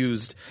that have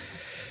used,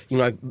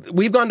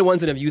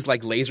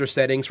 like laser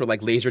settings for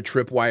like laser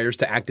tripwires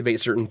to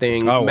activate certain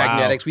things,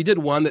 magnetics. Wow. We did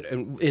one that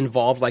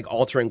involved like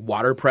altering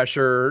water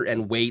pressure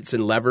and weights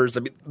and levers.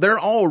 I mean, they're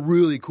all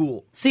really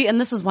cool. See, and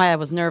this is why I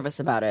was nervous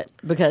about it,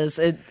 because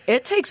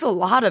it takes a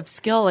lot of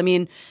skill. I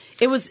mean,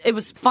 it was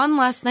fun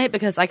last night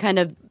because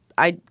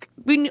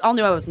we all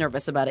knew I was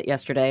nervous about it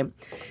yesterday.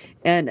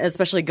 And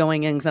especially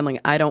going in, because I'm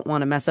like, I don't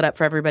want to mess it up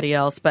for everybody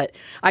else. But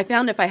I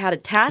found if I had a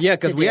task,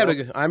 because we had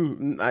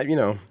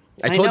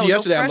I told you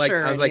yesterday.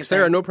 I was like,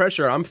 Sarah, no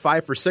pressure. I'm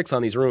 5 for 6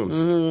 on these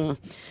rooms.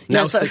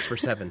 Now 6 for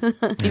 7.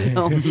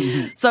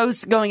 So I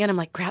was going in. I'm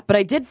like, crap. But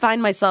I did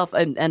find myself,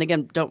 and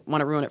again, don't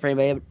want to ruin it for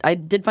anybody. I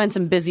did find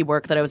some busy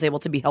work that I was able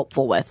to be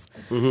helpful with.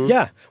 Mm-hmm.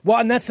 Yeah. Well,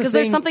 and that's the thing. Because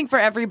there's something for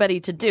everybody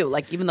to do.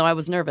 Like, even though I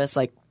was nervous,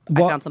 I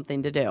found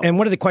something to do. And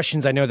one of the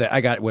questions I know that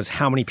I got was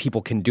how many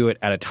people can do it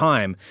at a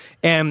time,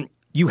 and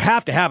you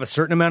have to have a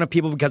certain amount of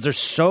people because there's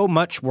so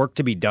much work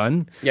to be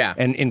done. Yeah.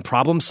 And in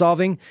problem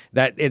solving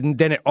and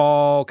then it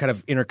all kind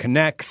of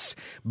interconnects,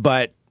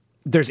 but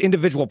there's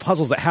individual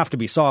puzzles that have to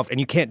be solved, and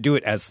you can't do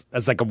it as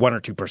like a 1 or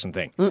 2 person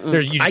thing. You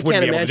just I wouldn't can't be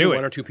able to imagine do it.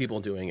 1 or 2 people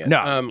doing it.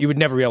 No, you would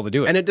never be able to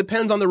do it. And it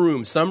depends on the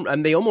room.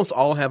 And they almost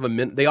all have a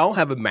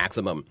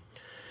maximum.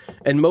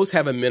 And most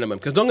have a minimum.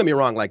 Because don't get me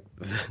wrong, like,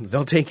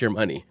 they'll take your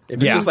money.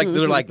 If it's just like,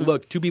 they're like,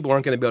 look, 2 people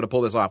aren't going to be able to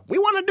pull this off. We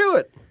want to do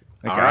it.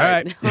 Like, All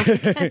right.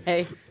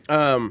 Okay.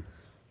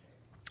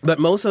 But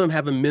most of them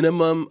have a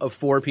minimum of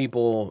 4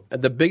 people.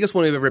 The biggest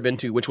one we've ever been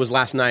to, which was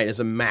last night, is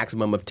a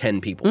maximum of 10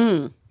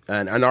 people.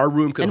 And our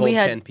room could And hold we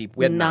had 10 people.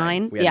 We had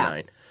 9. We had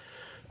Yeah.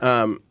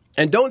 9.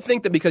 And don't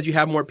think that because you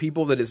have more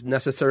people that it's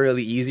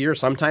necessarily easier.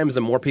 Sometimes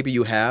the more people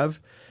you have,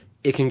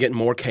 it can get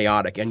more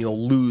chaotic and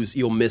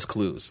you'll miss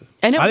clues.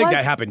 And I think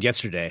that happened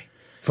yesterday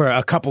for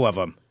a couple of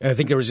them. I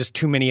think there was just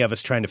too many of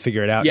us trying to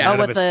figure it out. Yeah. None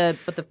Oh, of with us-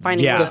 the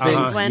finding Yeah, where the things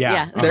uh-huh, went. yeah.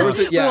 Yeah. Uh-huh. There was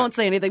a- yeah. We won't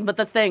say anything, but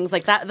the things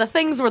like that. The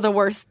things were the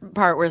worst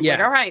part. Where it's like,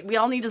 Yeah. all right, we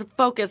all need to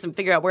focus and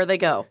figure out where they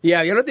go.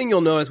 Yeah, the other thing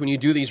you'll notice when you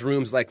do these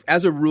rooms, like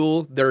as a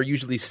rule, they're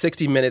usually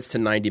 60 minutes to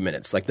 90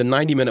 minutes. Like the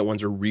 90-minute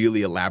ones are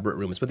really elaborate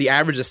rooms, but the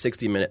average is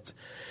 60 minutes.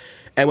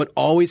 And what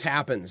always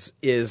happens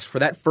is for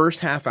that first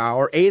half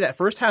hour, that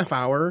first half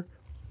hour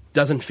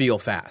doesn't feel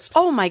fast.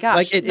 Oh my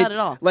gosh, Like not at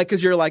all. Like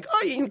because you're like,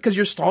 because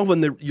you're solving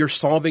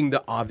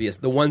the obvious,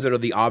 the ones that are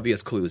the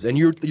obvious clues, and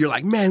you're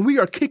like, man, we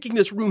are kicking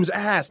this room's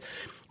ass.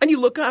 And you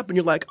look up and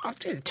you're like,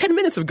 10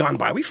 minutes have gone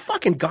by. We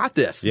fucking got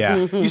this. Yeah.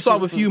 You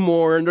solve a few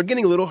more and they're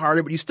getting a little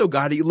harder, but you still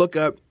got it. You look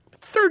up,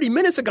 30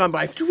 minutes have gone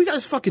by. Dude, we got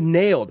this fucking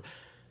nailed.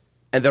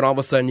 And then all of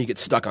a sudden you get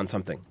stuck on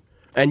something.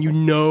 And you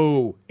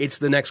know it's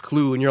the next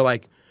clue. And you're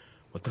like,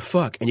 what the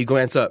fuck? And you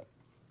glance up,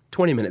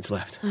 20 minutes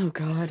left. Oh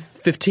God.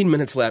 15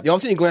 minutes left. All of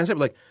a sudden you glance up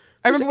like,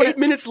 I there's remember 8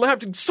 minutes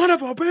left. Son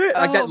of a bitch.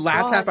 Like that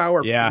last God. half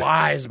hour Yeah.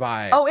 flies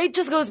by. Oh, it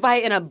just goes by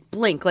in a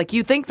blink. Like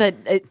you think that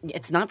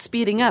it's not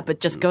speeding up. It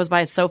just goes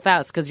by so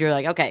fast because you're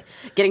like, okay,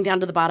 getting down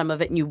to the bottom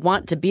of it, and you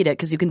want to beat it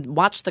because you can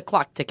watch the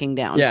clock ticking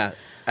down. Yeah.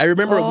 I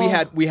remember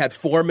we had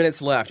 4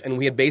 minutes left, and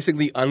we had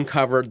basically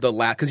uncovered the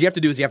last. Because you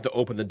have to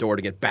open the door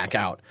to get back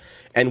out,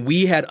 and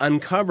we had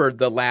uncovered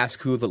the last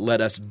clue that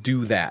let us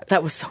do that.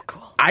 That was so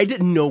cool. I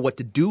didn't know what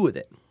to do with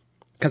it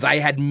because I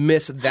had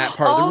missed that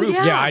part of the room.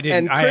 yeah. Yeah, I didn't.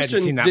 And I hadn't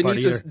Christian, seen that part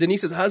Denise's, either.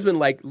 Denise's husband,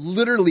 like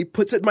literally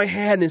puts it in my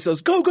hand and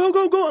says, "Go, go,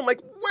 go, go!" I'm like,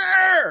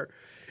 "Where?"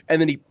 And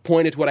then he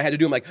pointed to what I had to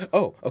do. I'm like,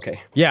 "Oh,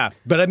 okay." Yeah,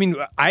 but I mean,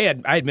 I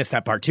had missed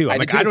that part too. I'm I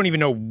like, did too. I don't even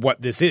know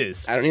what this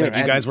is. I don't either. Like,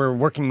 you guys were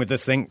working with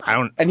this thing. I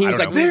don't. And he I was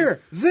don't like, know.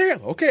 there,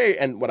 okay.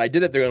 And when I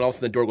did it there, and all of a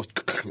sudden the door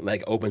goes,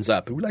 like, opens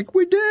up. And we're like,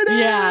 we did it!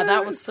 Yeah,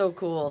 that was so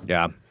cool.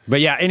 Yeah,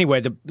 but yeah. Anyway,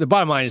 the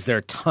bottom line is they're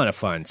a ton of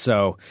fun.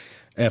 So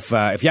if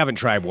you haven't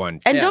tried one,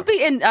 And Yeah. don't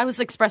be. And I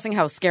was expressing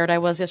how scared I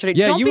was yesterday.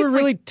 yeah, don't you be were freaked-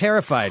 really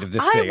terrified of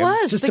this I thing. It's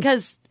was, just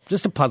because-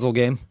 just a puzzle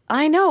game.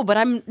 I know, but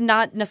I'm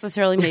not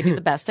necessarily maybe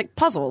the best at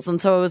puzzles,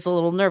 and so I was a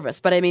little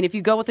nervous. But I mean, if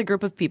you go with a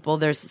group of people,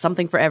 there's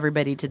something for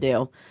everybody to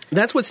do.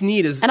 That's what's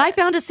neat is And I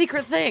found a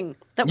secret thing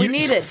that we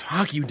needed.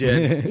 Fuck, you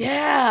did.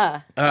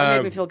 Yeah, that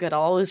made me feel good.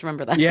 I'll always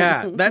remember that.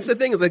 Yeah, that's the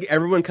thing is like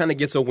everyone kind of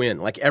gets a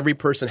win. Like every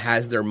person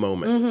has their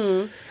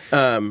moment.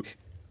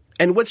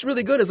 And what's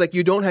really good is like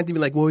you don't have to be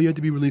like, well, you have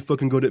to be really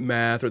fucking good at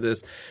math or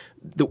this.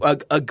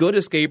 A good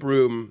escape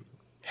room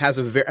has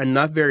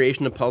enough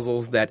variation of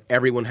puzzles that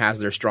everyone has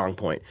their strong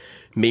point.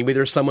 Maybe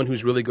there's someone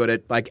who's really good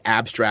at like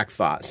abstract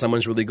thought.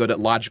 Someone's really good at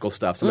logical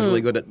stuff. Someone's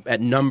really good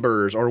at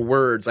numbers or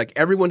words. Like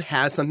everyone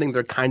has something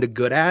they're kind of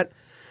good at.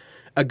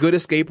 A good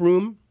escape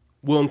room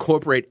will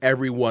incorporate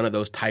every one of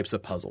those types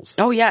of puzzles.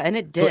 Oh yeah, and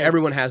it did. So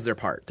everyone has their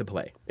part to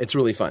play. It's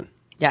really fun.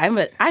 Yeah,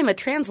 I'm a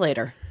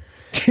translator.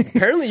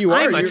 Apparently you are.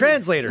 I'm a You're-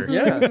 translator.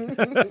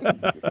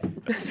 Yeah.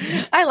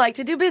 I like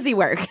to do busy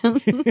work.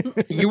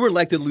 You were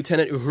like the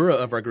Lieutenant Uhura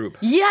of our group.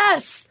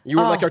 Yes. You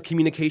were like our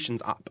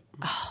communications op.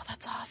 Oh,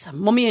 that's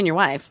awesome. Well, me and your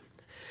wife.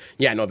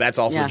 Yeah, no, that's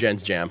also Yeah.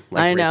 Jen's jam.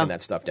 Like I know. breaking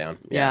that stuff down.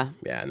 Yeah.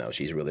 Yeah, no,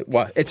 she's really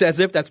well, it's as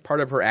if that's part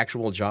of her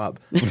actual job.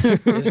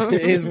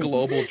 is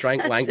global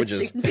languages.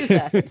 She can do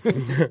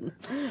that.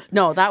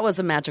 No, that was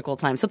a magical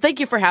time. So thank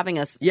you for having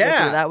us. with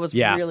Yeah. you. That was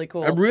Yeah. really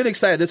cool. I'm really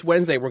excited. This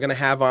Wednesday we're gonna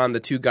have on the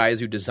two guys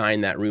who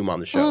designed that room on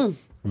the show.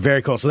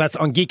 Very cool. So that's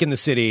on Geek in the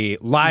City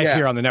live Yeah.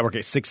 here on the network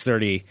at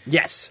 6:30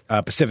 Yes.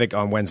 Pacific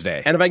on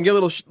Wednesday. And if I can get a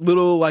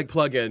little like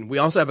plug in, we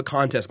also have a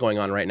contest going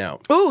on right now.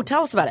 Ooh,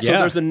 tell us about it. So Yeah.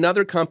 there's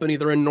another company.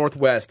 They're in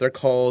Northwest. They're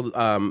called,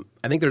 I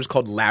think they're just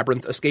called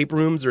Labyrinth Escape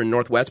Rooms. They're in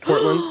Northwest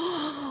Portland.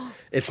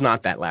 It's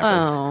not that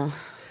Labyrinth.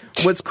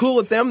 Oh. What's cool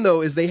with them,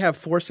 though, is they have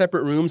 4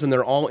 separate rooms, and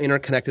they're all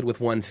interconnected with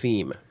one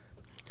theme.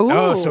 Ooh.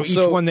 Oh, so each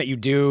So- one that you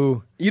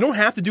do. You don't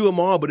have to do them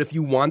all, but if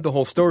you want the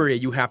whole story,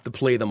 you have to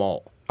play them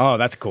all. Oh,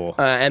 that's cool.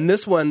 And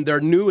this one, their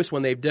newest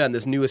one they've done,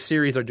 this newest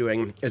series they're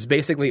doing, is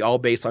basically all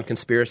based on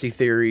conspiracy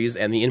theories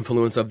and the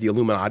influence of the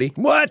Illuminati.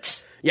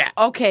 What? Yeah.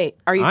 Okay,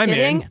 are you I'm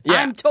kidding? in. Yeah.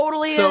 I'm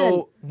totally in.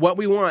 So what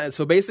we want,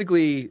 so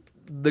basically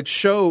the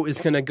show is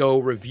going to go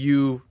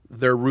review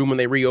their room when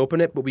they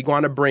reopen it, but we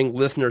want to bring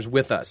listeners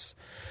with us.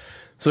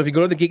 So if you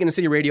go to the Geek in the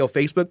City Radio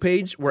Facebook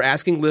page, we're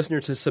asking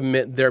listeners to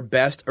submit their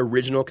best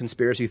original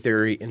conspiracy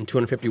theory in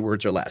 250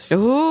 words or less.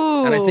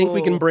 Ooh. And I think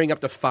we can bring up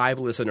to 5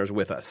 listeners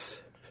with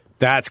us.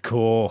 That's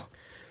cool.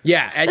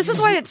 Yeah. And This is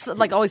why it's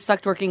like always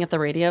sucked working at the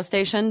radio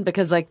station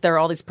because like there are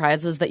all these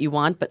prizes that you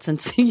want, but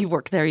since you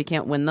work there, you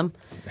can't win them.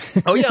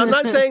 Oh, yeah, I'm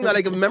not saying that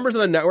like if members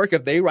of the network,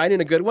 if they write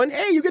in a good one,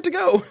 hey, you get to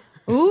go.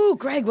 Ooh,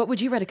 Greg, what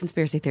would you write a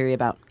conspiracy theory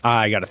about?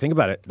 I got to think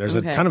about it. There's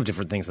Okay. a ton of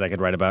different things that I could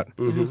write about.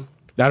 Mm-hmm.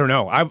 I don't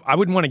know. I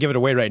wouldn't want to give it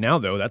away right now,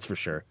 though. That's for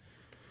sure.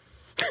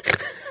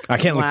 I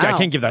can't Wow. I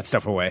can't give that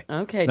stuff away.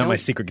 Okay, Not my don't-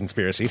 secret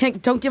conspiracy.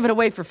 Don't give it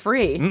away for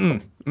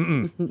free.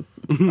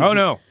 Oh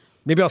no.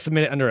 Maybe I'll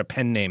submit it under a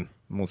pen name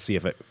and we'll see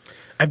if it.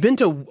 I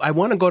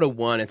want to go to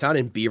one. It's out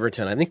in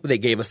Beaverton. I think they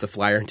gave us the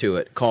flyer to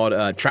it called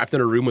Trapped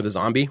in a Room with a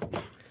Zombie.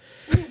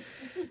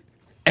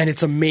 And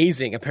it's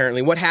amazing,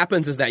 apparently. What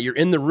happens is that you're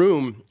in the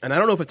room, and I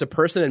don't know if it's a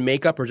person in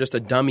makeup or just a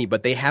dummy,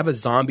 but they have a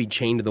zombie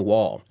chained to the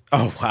wall.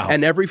 Oh wow.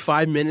 And every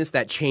 5 minutes,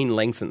 that chain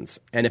lengthens.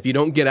 And if you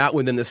don't get out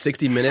within the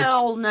 60 minutes,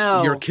 Hell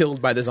no. you're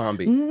killed by the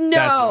zombie. No.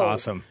 That's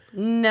awesome.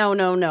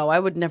 No. I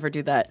would never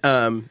do that.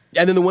 And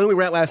then the one we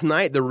were at last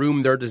night, the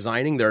room they're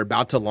designing, they're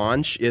about to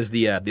launch, is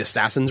the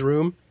assassin's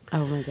room.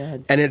 Oh, my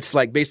God. And it's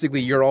like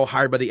basically you're all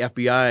hired by the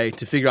FBI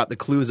to figure out the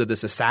clues of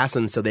this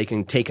assassin so they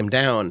can take him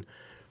down.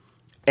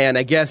 And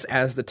I guess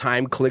as the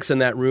time clicks in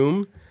that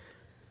room,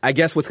 I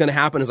guess what's going to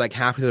happen is like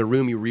halfway through the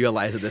room, you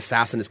realize that the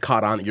assassin is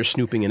caught on that you're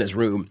snooping in his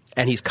room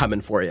and he's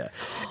coming for you.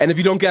 And if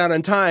you don't get out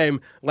on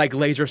time, like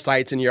laser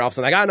sights and you're all of a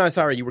sudden like, oh, no,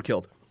 sorry, you were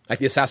killed. Like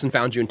the assassin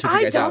found you and took you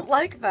I guys don't out.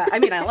 like that. I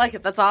mean, I like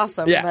it. That's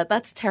awesome. Yeah. But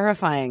that's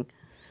terrifying.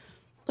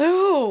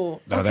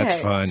 Oh, Oh, that's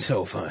okay. fun.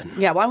 So fun.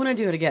 Yeah, well, I want to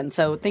do it again.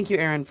 So thank you,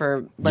 Aaron,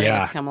 for letting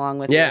Yeah. us come along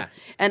with Yeah. you.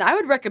 And I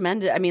would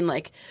recommend it. I mean,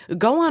 like,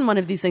 go on one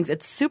of these things.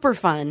 It's super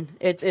fun.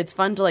 It's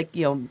fun to, like,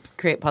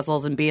 create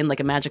puzzles and be in, like,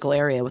 a magical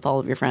area with all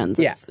of your friends.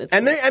 Yeah. It's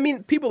And cool. I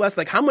mean, people ask,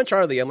 like, how much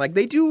are they? I'm like,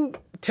 they do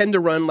tend to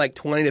run like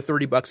 $20 to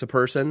 $30 a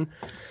person.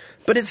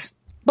 But it's...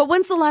 But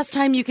when's the last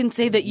time you can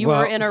say that you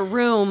Well- were in a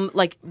room,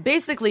 like,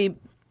 basically...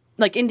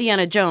 like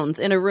Indiana Jones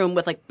in a room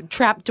with like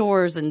trap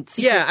doors and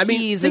secret Yeah, I mean,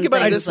 keys think and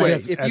about it things this way.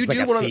 like- If As you like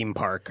do a one of the- theme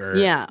park or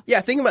Yeah. Yeah,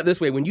 think about it this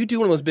way. When you do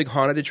one of those big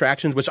haunted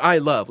attractions, which I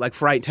love, like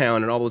Fright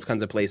Town and all those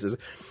kinds of places,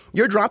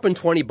 you're dropping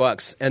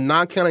 $20 and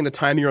not counting the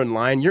time you're in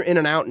line, you're in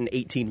and out in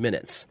 18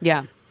 minutes.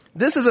 Yeah.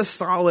 This is a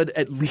solid,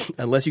 at least,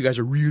 unless you guys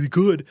are really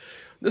good,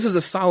 this is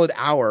a solid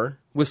hour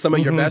with some of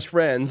your best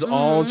friends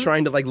all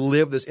trying to like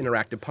live this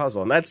interactive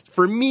puzzle. And that's,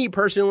 for me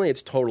personally,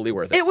 it's totally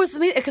worth it. It was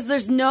amazing because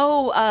there's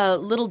no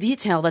little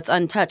detail that's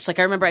untouched. Like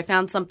I remember I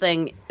found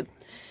something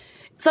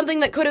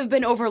that could have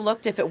been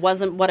overlooked if it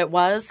wasn't what it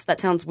was.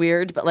 That sounds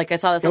weird, but like I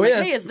saw this, I'm Oh, like,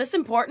 yeah. hey, is this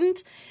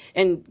important?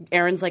 And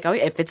Aaron's like, oh,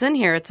 if it's in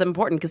here, it's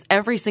important because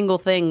every single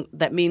thing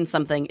that means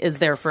something is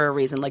there for a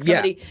reason. Like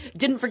somebody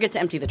didn't forget to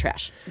empty the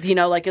trash. Do you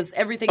know, like, is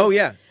everything? Oh,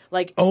 yeah.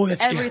 Like, Oh,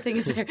 that's- everything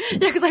is there. Yeah,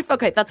 because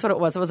okay, that's what it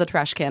was. It was a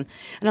trash can.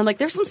 And I'm like,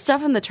 there's some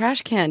stuff in the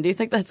trash can. Do you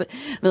think that's it?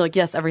 And they're like,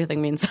 yes,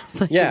 everything means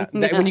something. Yeah,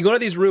 when you go to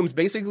these rooms,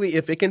 basically,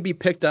 if it can be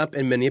picked up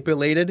and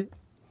manipulated,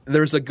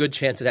 there's a good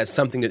chance it has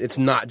something that it's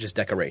not just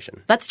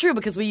decoration. That's true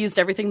because we used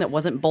everything that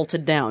wasn't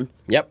bolted down.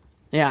 Yep.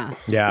 Yeah.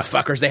 Yeah. The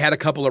fuckers, they had a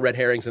couple of red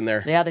herrings in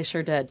there. Yeah, they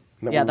sure did.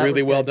 That yeah, were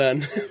really was well good.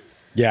 done.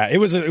 Yeah, it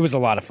was a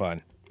lot of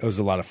fun. It was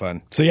a lot of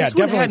fun. So yeah, This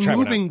one definitely had try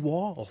one out. moving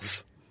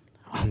walls.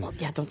 Oh, well,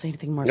 yeah, don't say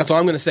anything more. That's all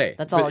I'm going to say.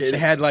 That's all But it it should.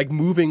 had like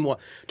moving walls.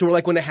 To where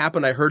like when it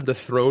happened, I heard the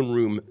throne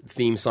room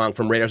theme song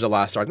from Raiders of the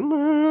Lost Ark.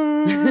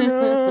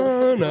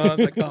 No, I was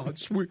like, oh,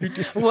 it's sweet.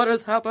 What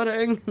is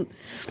happening?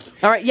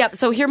 All right, yeah.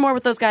 So hear more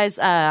with those guys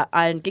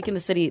on Geek in the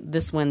City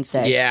this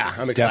Wednesday. Yeah,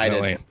 I'm excited.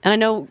 Definitely. And I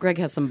know Greg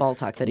has some ball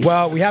talk that he.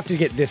 Well, we have to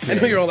get this I in.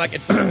 know you're all like,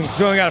 So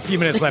we only got a few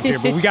minutes left here,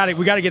 but we got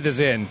to get this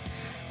in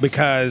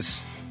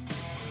because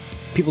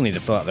people need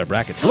to fill out their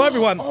brackets. Hello,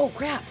 everyone. Oh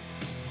crap!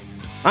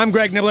 I'm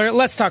Greg Nibbler.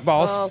 Let's talk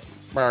balls. Balls.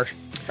 Marsh.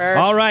 First.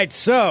 All right,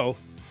 so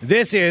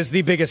this is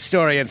the biggest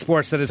story in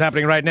sports that is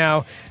happening right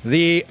now.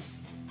 The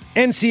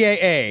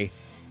NCAA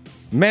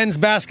men's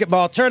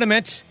basketball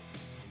tournament,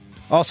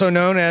 also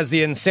known as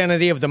the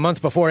insanity of the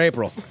month before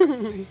April,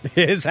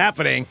 is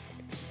happening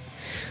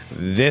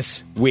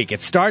this week.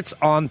 It starts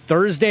on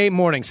Thursday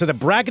morning. So the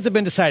brackets have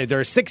been decided. There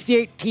are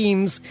 68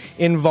 teams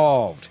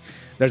involved.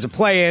 There's a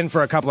play-in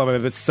for a couple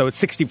of them, so it's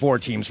 64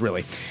 teams,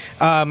 really.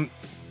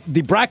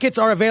 The brackets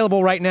are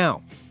available right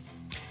now.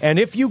 And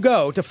if you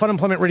go to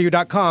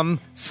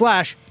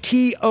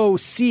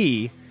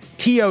funemploymentradio.com/TOC,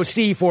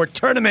 TOC for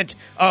Tournament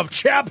of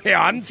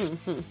Champions,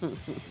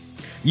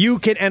 you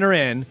can enter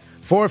in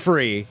for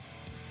free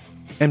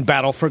and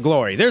battle for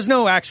glory. There's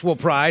no actual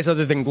prize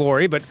other than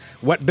glory, but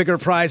what bigger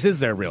prize is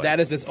there, really? That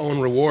is its own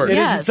reward. It is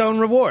Yes. its own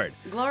reward.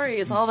 Glory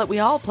is all that we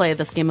all play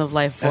this game of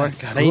life for.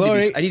 God,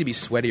 Glory. I need to be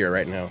sweatier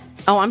right now.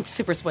 Oh, I'm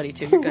super sweaty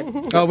too. You're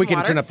good. Oh, we can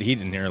Water? turn up the heat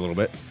in here a little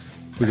bit.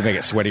 We can make it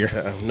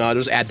sweatier. No,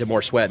 just add to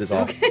more sweat is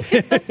all.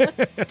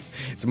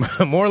 It's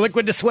more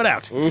liquid to sweat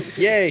out.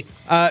 Yay.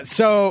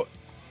 So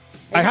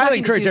I talking highly to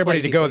encourage two everybody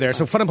sweaty to go people. there.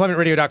 So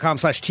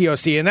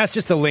funemploymentradio.com/TOC, and that's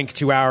just the link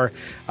to our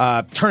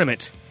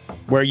tournament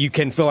where you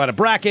can fill out a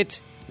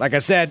bracket. Like I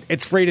said,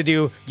 it's free to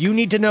do. You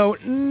need to know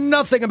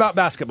nothing about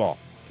basketball.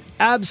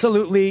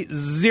 Absolutely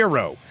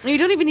zero. You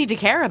don't even need to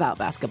care about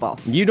basketball.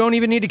 You don't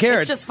even need to care.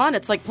 It's just fun.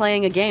 It's like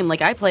playing a game.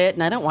 Like I play it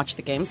and I don't watch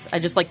the games. I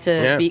just like to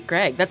Yeah. beat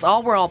Greg. That's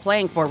all we're all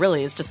playing for,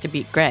 really, is just to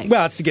beat Greg.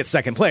 Well, it's to get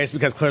second place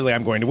because clearly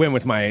I'm going to win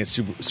with my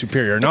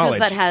superior because knowledge.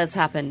 that has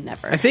happened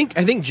never. I think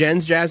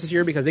Jen's Jazz this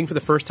year because I think for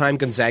the first time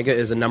Gonzaga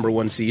is a number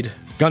one seed.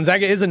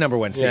 Gonzaga is a number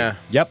one seed. Yeah.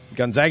 Yep,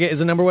 Gonzaga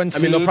is a number one I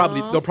seed. mean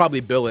they'll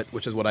probably bill it,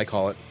 which is what I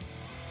call it.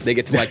 They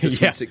get to like the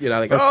sweet,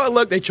 like, oh,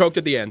 look, they choked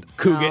at the end.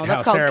 Cougat, how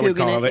that's called Sarah would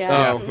call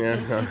Cougat it.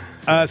 it,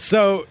 yeah.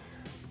 So,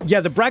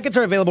 the brackets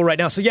are available right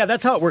now. So,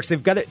 that's how it works.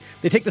 They've got it.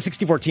 They take the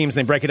 64 teams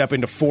and they break it up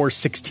into 4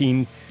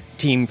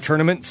 16-team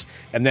tournaments,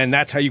 and then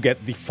that's how you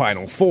get the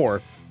Final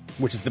Four,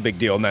 which is the big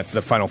deal, and that's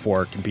the Final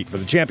Four compete for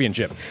the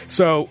championship.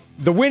 So,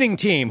 the winning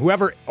team,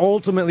 whatever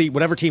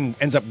team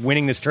ends up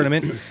winning this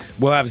tournament,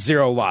 will have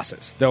 0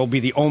 losses. They'll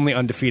be the only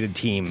undefeated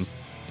team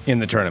in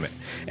the tournament.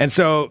 And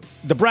so,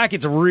 the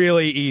bracket's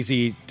really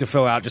easy to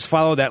fill out. Just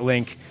follow that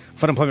link,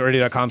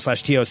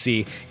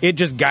 funemploymentradio.com/TOC. It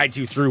just guides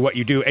you through what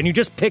you do, and you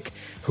just pick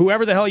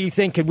whoever the hell you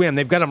think could win.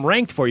 They've got them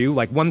ranked for you,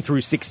 like 1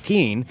 through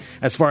 16,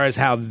 as far as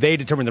how they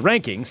determine the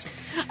rankings.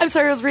 I'm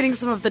sorry, I was reading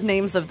some of the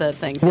names of the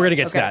things. We're going to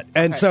get to that.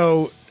 And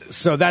so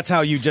that's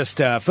how you just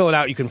fill it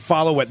out. You can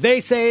follow what they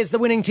say is the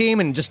winning team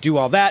and just do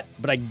all that.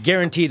 But I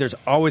guarantee there's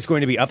always going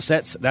to be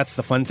upsets. That's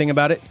the fun thing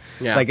about it.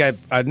 Yeah. Like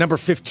a number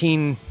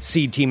 15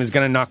 seed team is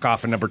going to knock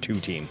off a number 2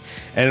 team.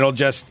 And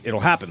it'll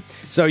happen.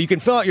 So you can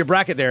fill out your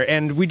bracket there.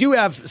 And we do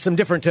have some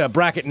different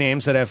bracket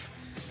names that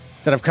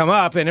have come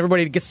up. And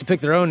everybody gets to pick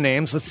their own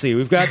names. Let's see.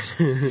 We've got...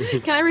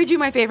 Can I read you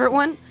my favorite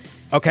one?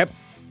 Okay.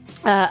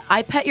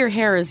 I pet your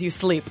hair as you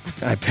sleep.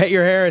 I pet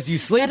your hair as you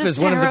sleep That is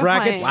one of the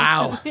brackets.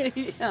 Wow.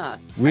 Yeah.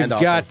 We've And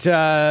also- got,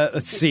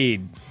 let's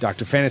see,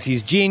 Dr.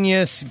 Fantasy's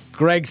Genius,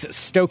 Greg's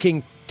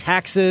Stoking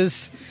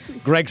Taxes,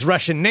 Greg's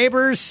Russian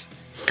Neighbors.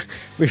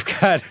 We've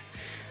got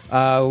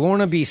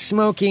Lorna B.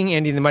 Smoking,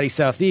 Andy in the Mighty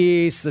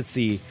Southeast. Let's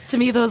see. To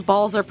me, those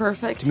balls are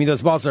perfect. To me,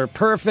 those balls are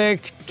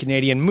perfect.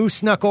 Canadian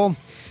Moose Knuckle.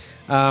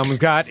 We've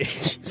got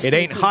It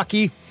Ain't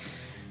Hockey.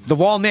 The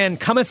Wall Man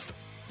Cometh.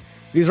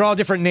 These are all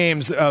different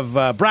names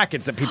of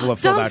brackets that people have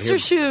filled out here.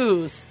 Dumpster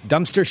shoes.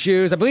 Dumpster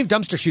Shoes. I believe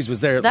Dumpster Shoes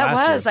was there That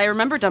last was. year. I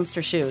remember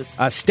dumpster shoes.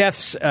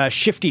 Steph's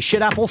Shifty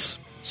Shit Apples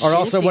are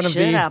also Shifty one of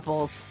shit the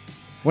apples.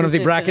 one of the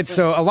brackets.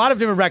 So a lot of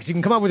different brackets. You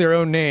can come up with your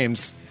own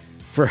names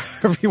for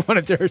every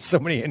one. There are so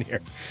many in here.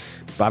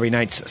 Bobby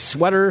Knight's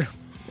Sweater.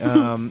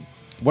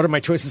 What are my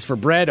choices for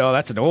bread? Oh,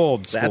 that's an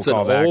old school That's an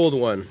callback. old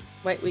one.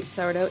 White wheat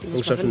sourdough,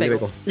 English Stuff muffin in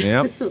the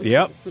bagel.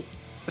 Yep.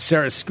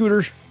 Sarah's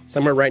Scooter.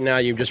 Somewhere right now,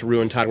 you've just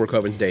ruined Todd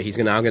Workoven's day. He's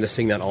now going to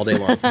sing that all day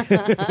long.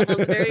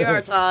 There you are,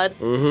 Todd.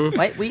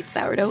 White wheat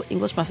sourdough,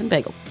 English muffin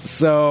bagel.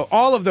 So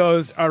all of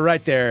those are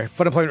right there.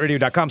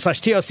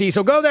 funemploymentradio.com/TOC.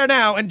 So go there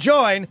now and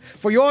join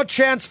for your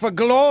chance for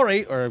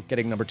glory, or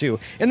getting number 2,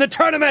 in the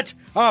Tournament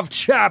of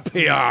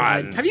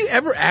Champions. Have you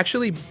ever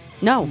actually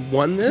No.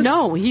 won this?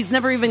 No, he's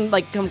never even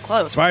come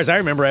close. As far as I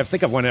remember, I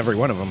think I've won every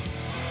one of them.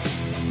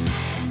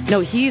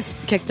 No, he's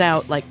kicked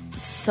out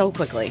so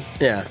quickly.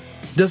 Yeah.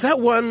 Does that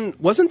one...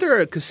 Wasn't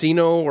there a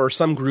casino or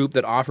some group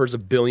that offers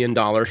 $1 billion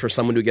for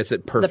someone who gets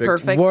it perfect? The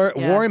perfect.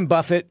 Yeah. Warren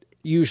Buffett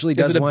usually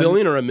does Is it one. $1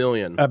 billion or $1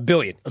 million? $1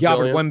 billion. He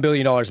offered billion? $1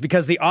 billion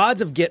because the odds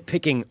of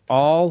picking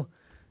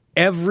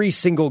every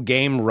single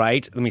game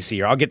right. Let me see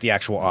here. I'll get the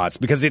actual odds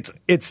because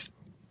it's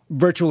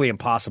virtually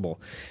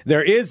impossible.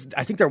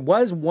 I think there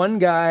was one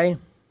guy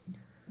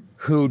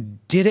who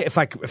did it. If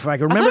I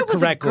remember I thought it was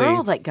correctly, a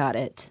girl that got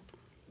it.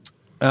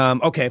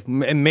 Okay,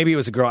 and maybe it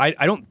was a girl.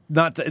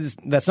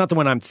 That's not the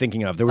one I'm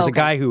thinking of. There was a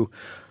guy who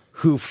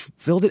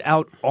filled it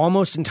out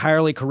almost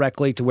entirely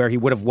correctly to where he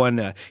would have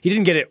won. He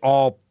didn't get it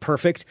all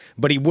perfect,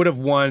 but he would have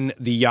won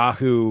the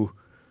Yahoo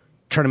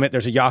tournament.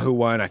 There's a Yahoo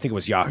one. I think it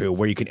was Yahoo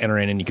where you can enter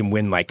in and you can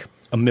win $1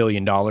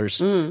 million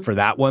for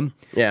that one.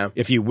 Yeah.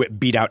 If you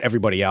beat out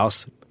everybody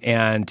else.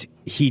 And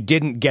he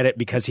didn't get it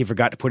because he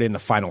forgot to put in the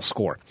final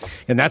score.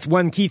 And that's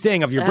one key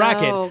thing of your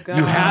bracket. Oh, God.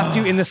 You have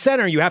to, in the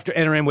center, you have to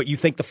enter in what you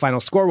think the final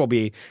score will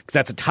be because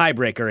that's a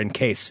tiebreaker in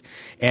case.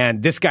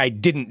 And this guy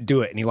didn't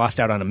do it and he lost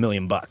out on $1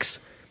 million. But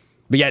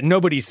yet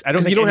nobody's, I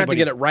don't think you don't have to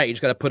anybody's- get it right. You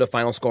just got to put a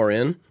final score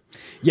in.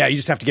 Yeah, you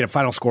just have to get a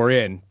final score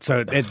in.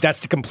 So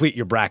that's to complete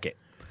your bracket.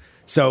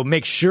 So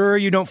make sure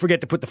you don't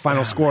forget to put the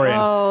final score in.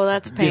 Oh,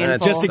 that's painful.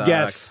 Just a sucks.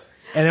 guess.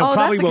 And it Oh,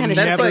 probably that's the will kind of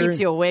never. shit that keeps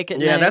you awake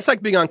at Yeah, night. that's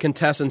like being on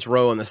Contestants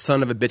Row and the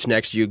son of a bitch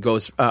next to you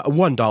goes,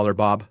 $1,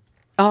 Bob.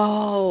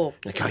 Oh,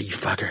 Like, oh, you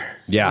fucker.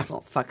 Yeah. those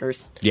little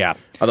fuckers. Yeah.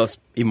 Although it's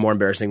even more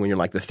embarrassing when you're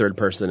like the third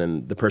person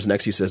and the person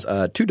next to you says,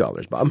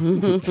 $2, Bob.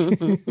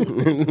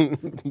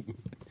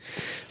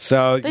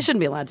 So, They shouldn't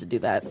be allowed to do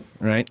that.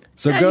 right.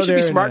 So Yeah, go you should there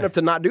be and, smart enough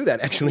to not do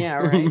that, actually. Yeah,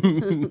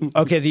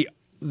 right.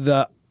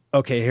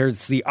 Okay,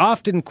 here's the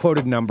often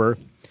quoted number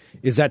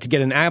is that to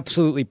get an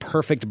absolutely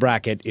perfect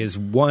bracket is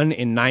 1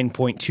 in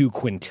 9.2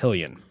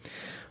 quintillion.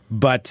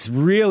 But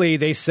really,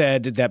 they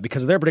said that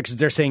because of their predictions,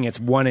 they're saying it's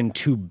 1 in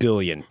 2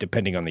 billion,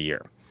 depending on the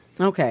year.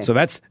 Okay. So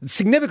that's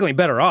significantly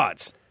better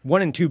odds.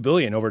 1 in 2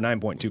 billion over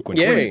 9.2 quintillion.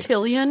 Yay.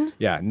 Quintillion?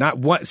 Yeah, not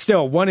one.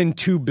 Still 1 in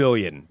 2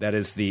 billion. That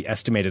is the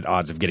estimated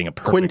odds of getting a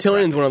perfect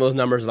Quintillion's one of those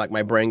numbers like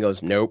my brain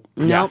goes, nope.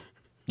 Nope.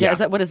 Yeah.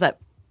 Yeah, what is that?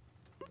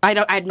 I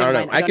don't I don't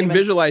know. I can even-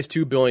 visualize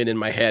 2 billion in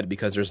my head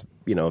because there's,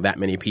 that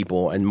many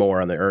people and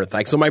more on the earth.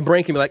 Like, so my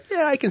brain can be like,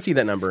 yeah, I can see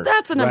that number.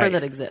 That's a number Right.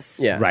 that exists.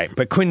 Yeah. Right,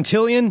 but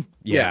quintillion,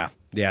 Yeah.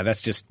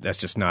 that's just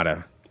not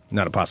a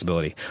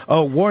possibility.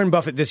 Oh, Warren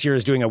Buffett this year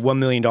is doing a $1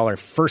 million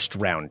first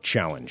round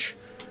challenge.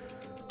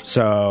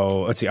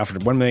 So let's see,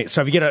 offered $1 million.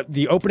 So if you get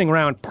the opening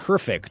round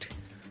perfect,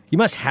 You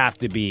must have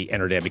to be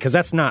entered in because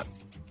that's not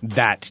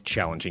that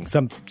challenging.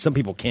 Some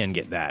people can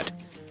get that.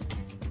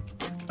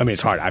 I mean,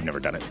 it's hard. I've never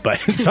done it, but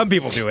some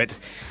people do it.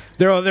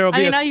 There'll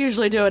be I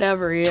usually do it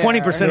every year.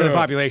 20% of the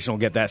population will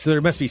get that, so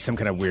there must be some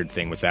kind of weird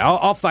thing with that.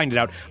 I'll find it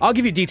out. I'll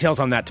give you details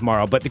on that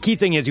tomorrow, but the key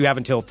thing is you have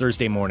until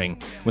Thursday morning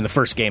when the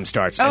first game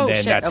starts, and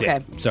then that's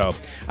it. So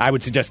I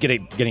would suggest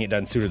getting it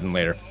done sooner than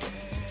later.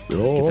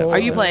 Are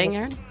you playing,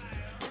 Aaron?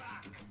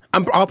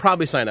 I'll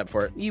probably sign up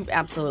for it. You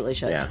absolutely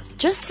should. Yeah.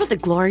 Just for the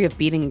glory of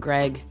beating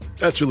Greg.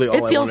 That's really all I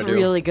want to do. It feels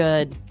really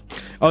good.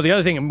 Oh, the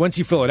other thing, once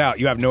you fill it out,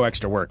 you have no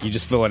extra work. You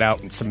just fill it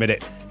out and submit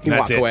it. You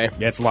walk away.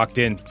 Yeah, it's locked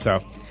in,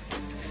 so...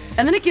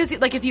 And then it gives you,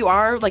 like, if you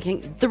are, like,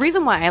 the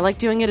reason why I like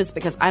doing it is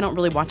because I don't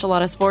really watch a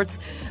lot of sports.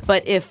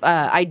 But if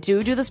I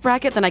do this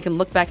bracket, then I can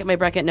look back at my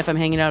bracket, and if I'm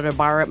hanging out at a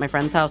bar at my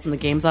friend's house and the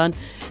game's on,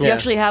 you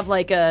actually have,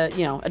 like, a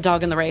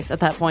dog in the race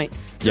at that point.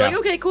 You're like,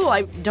 okay, cool.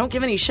 I don't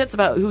give any shits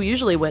about who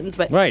usually wins,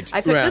 but I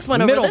picked this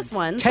one over this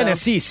one.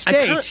 Tennessee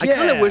State. I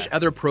kind of wish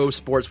other pro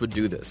sports would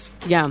do this.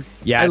 Yeah.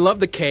 I love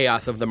the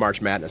chaos of the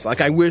March Madness.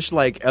 Like, I wish,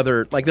 like,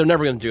 they're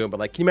never going to do it, but,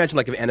 like, can you imagine,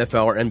 like, if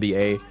NFL or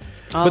NBA...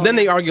 But then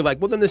they argue like,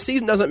 well, then the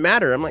season doesn't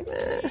matter. I'm like,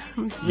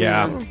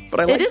 yeah.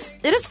 But it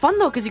is fun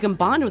though because you can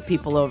bond with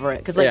people over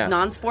it. Because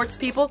non-sports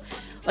people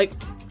like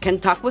can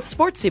talk with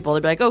sports people.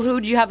 They'd be like, oh,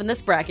 who do you have in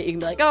this bracket? You can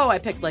be like, oh, I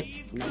picked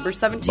like number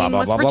 17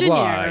 West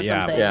Virginia or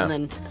something, and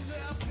then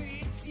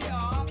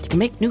you can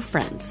make new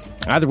friends.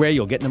 Either way,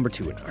 you'll get number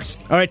 2 in ours.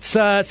 All right,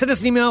 send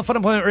us an email,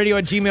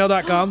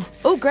 funemploymentradio@gmail.com.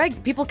 Oh,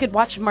 Greg, people could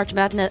watch March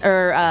Madness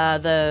or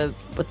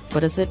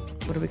what is it?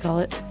 What do we call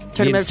it?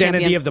 The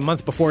Insanity of the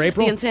Month Before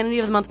April? The Insanity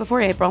of the Month Before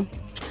April.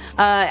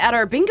 At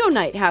our bingo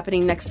night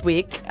happening next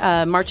week,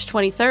 March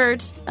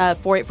 23rd,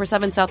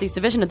 4847 Southeast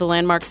Division at the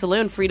Landmark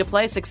Saloon, free to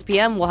play, 6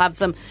 p.m. We'll have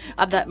some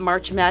of that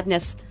March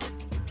Madness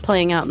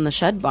playing out in the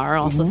Shed Bar.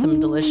 Also some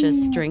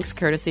delicious drinks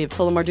courtesy of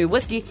Tullamore Dew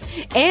Whiskey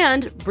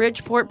and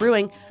Bridgeport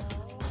Brewing.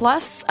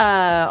 Plus,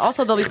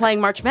 also they'll be playing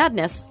March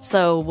Madness,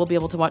 so we'll be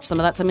able to watch some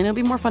of that. So, I mean, it'll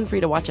be more fun for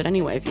you to watch it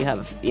anyway if you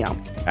have,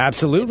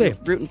 Absolutely. If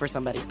you're rooting for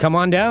somebody. Come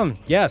on down.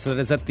 Yeah, so that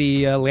is at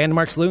the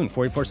Landmark Saloon,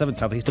 4847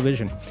 Southeast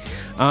Division.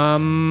 All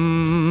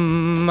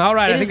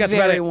right, I think that's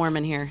about it. It's very warm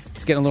in here.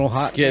 It's getting a little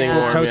hot. It's getting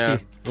warm, toasty. yeah.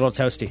 A little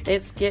toasty.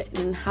 It's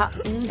getting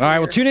hot in here. All right,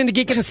 well, tune in to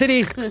Geek in the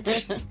City.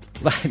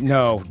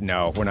 No,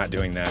 we're not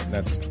doing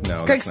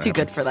that. Greg's too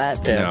good for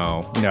that.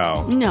 Yeah.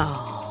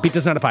 No.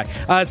 Pizza's not a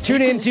pie.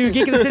 Tune in to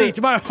Geek in the City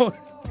tomorrow.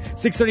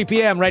 6:30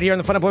 p.m. right here on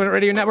the Fun Employment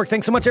Radio Network.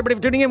 Thanks so much, everybody,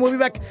 for tuning in. We'll be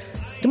back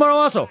tomorrow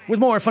also with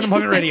more Fun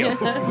Employment Radio.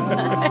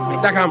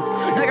 .com.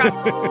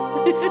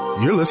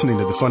 You're listening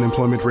to the Fun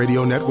Employment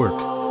Radio Network.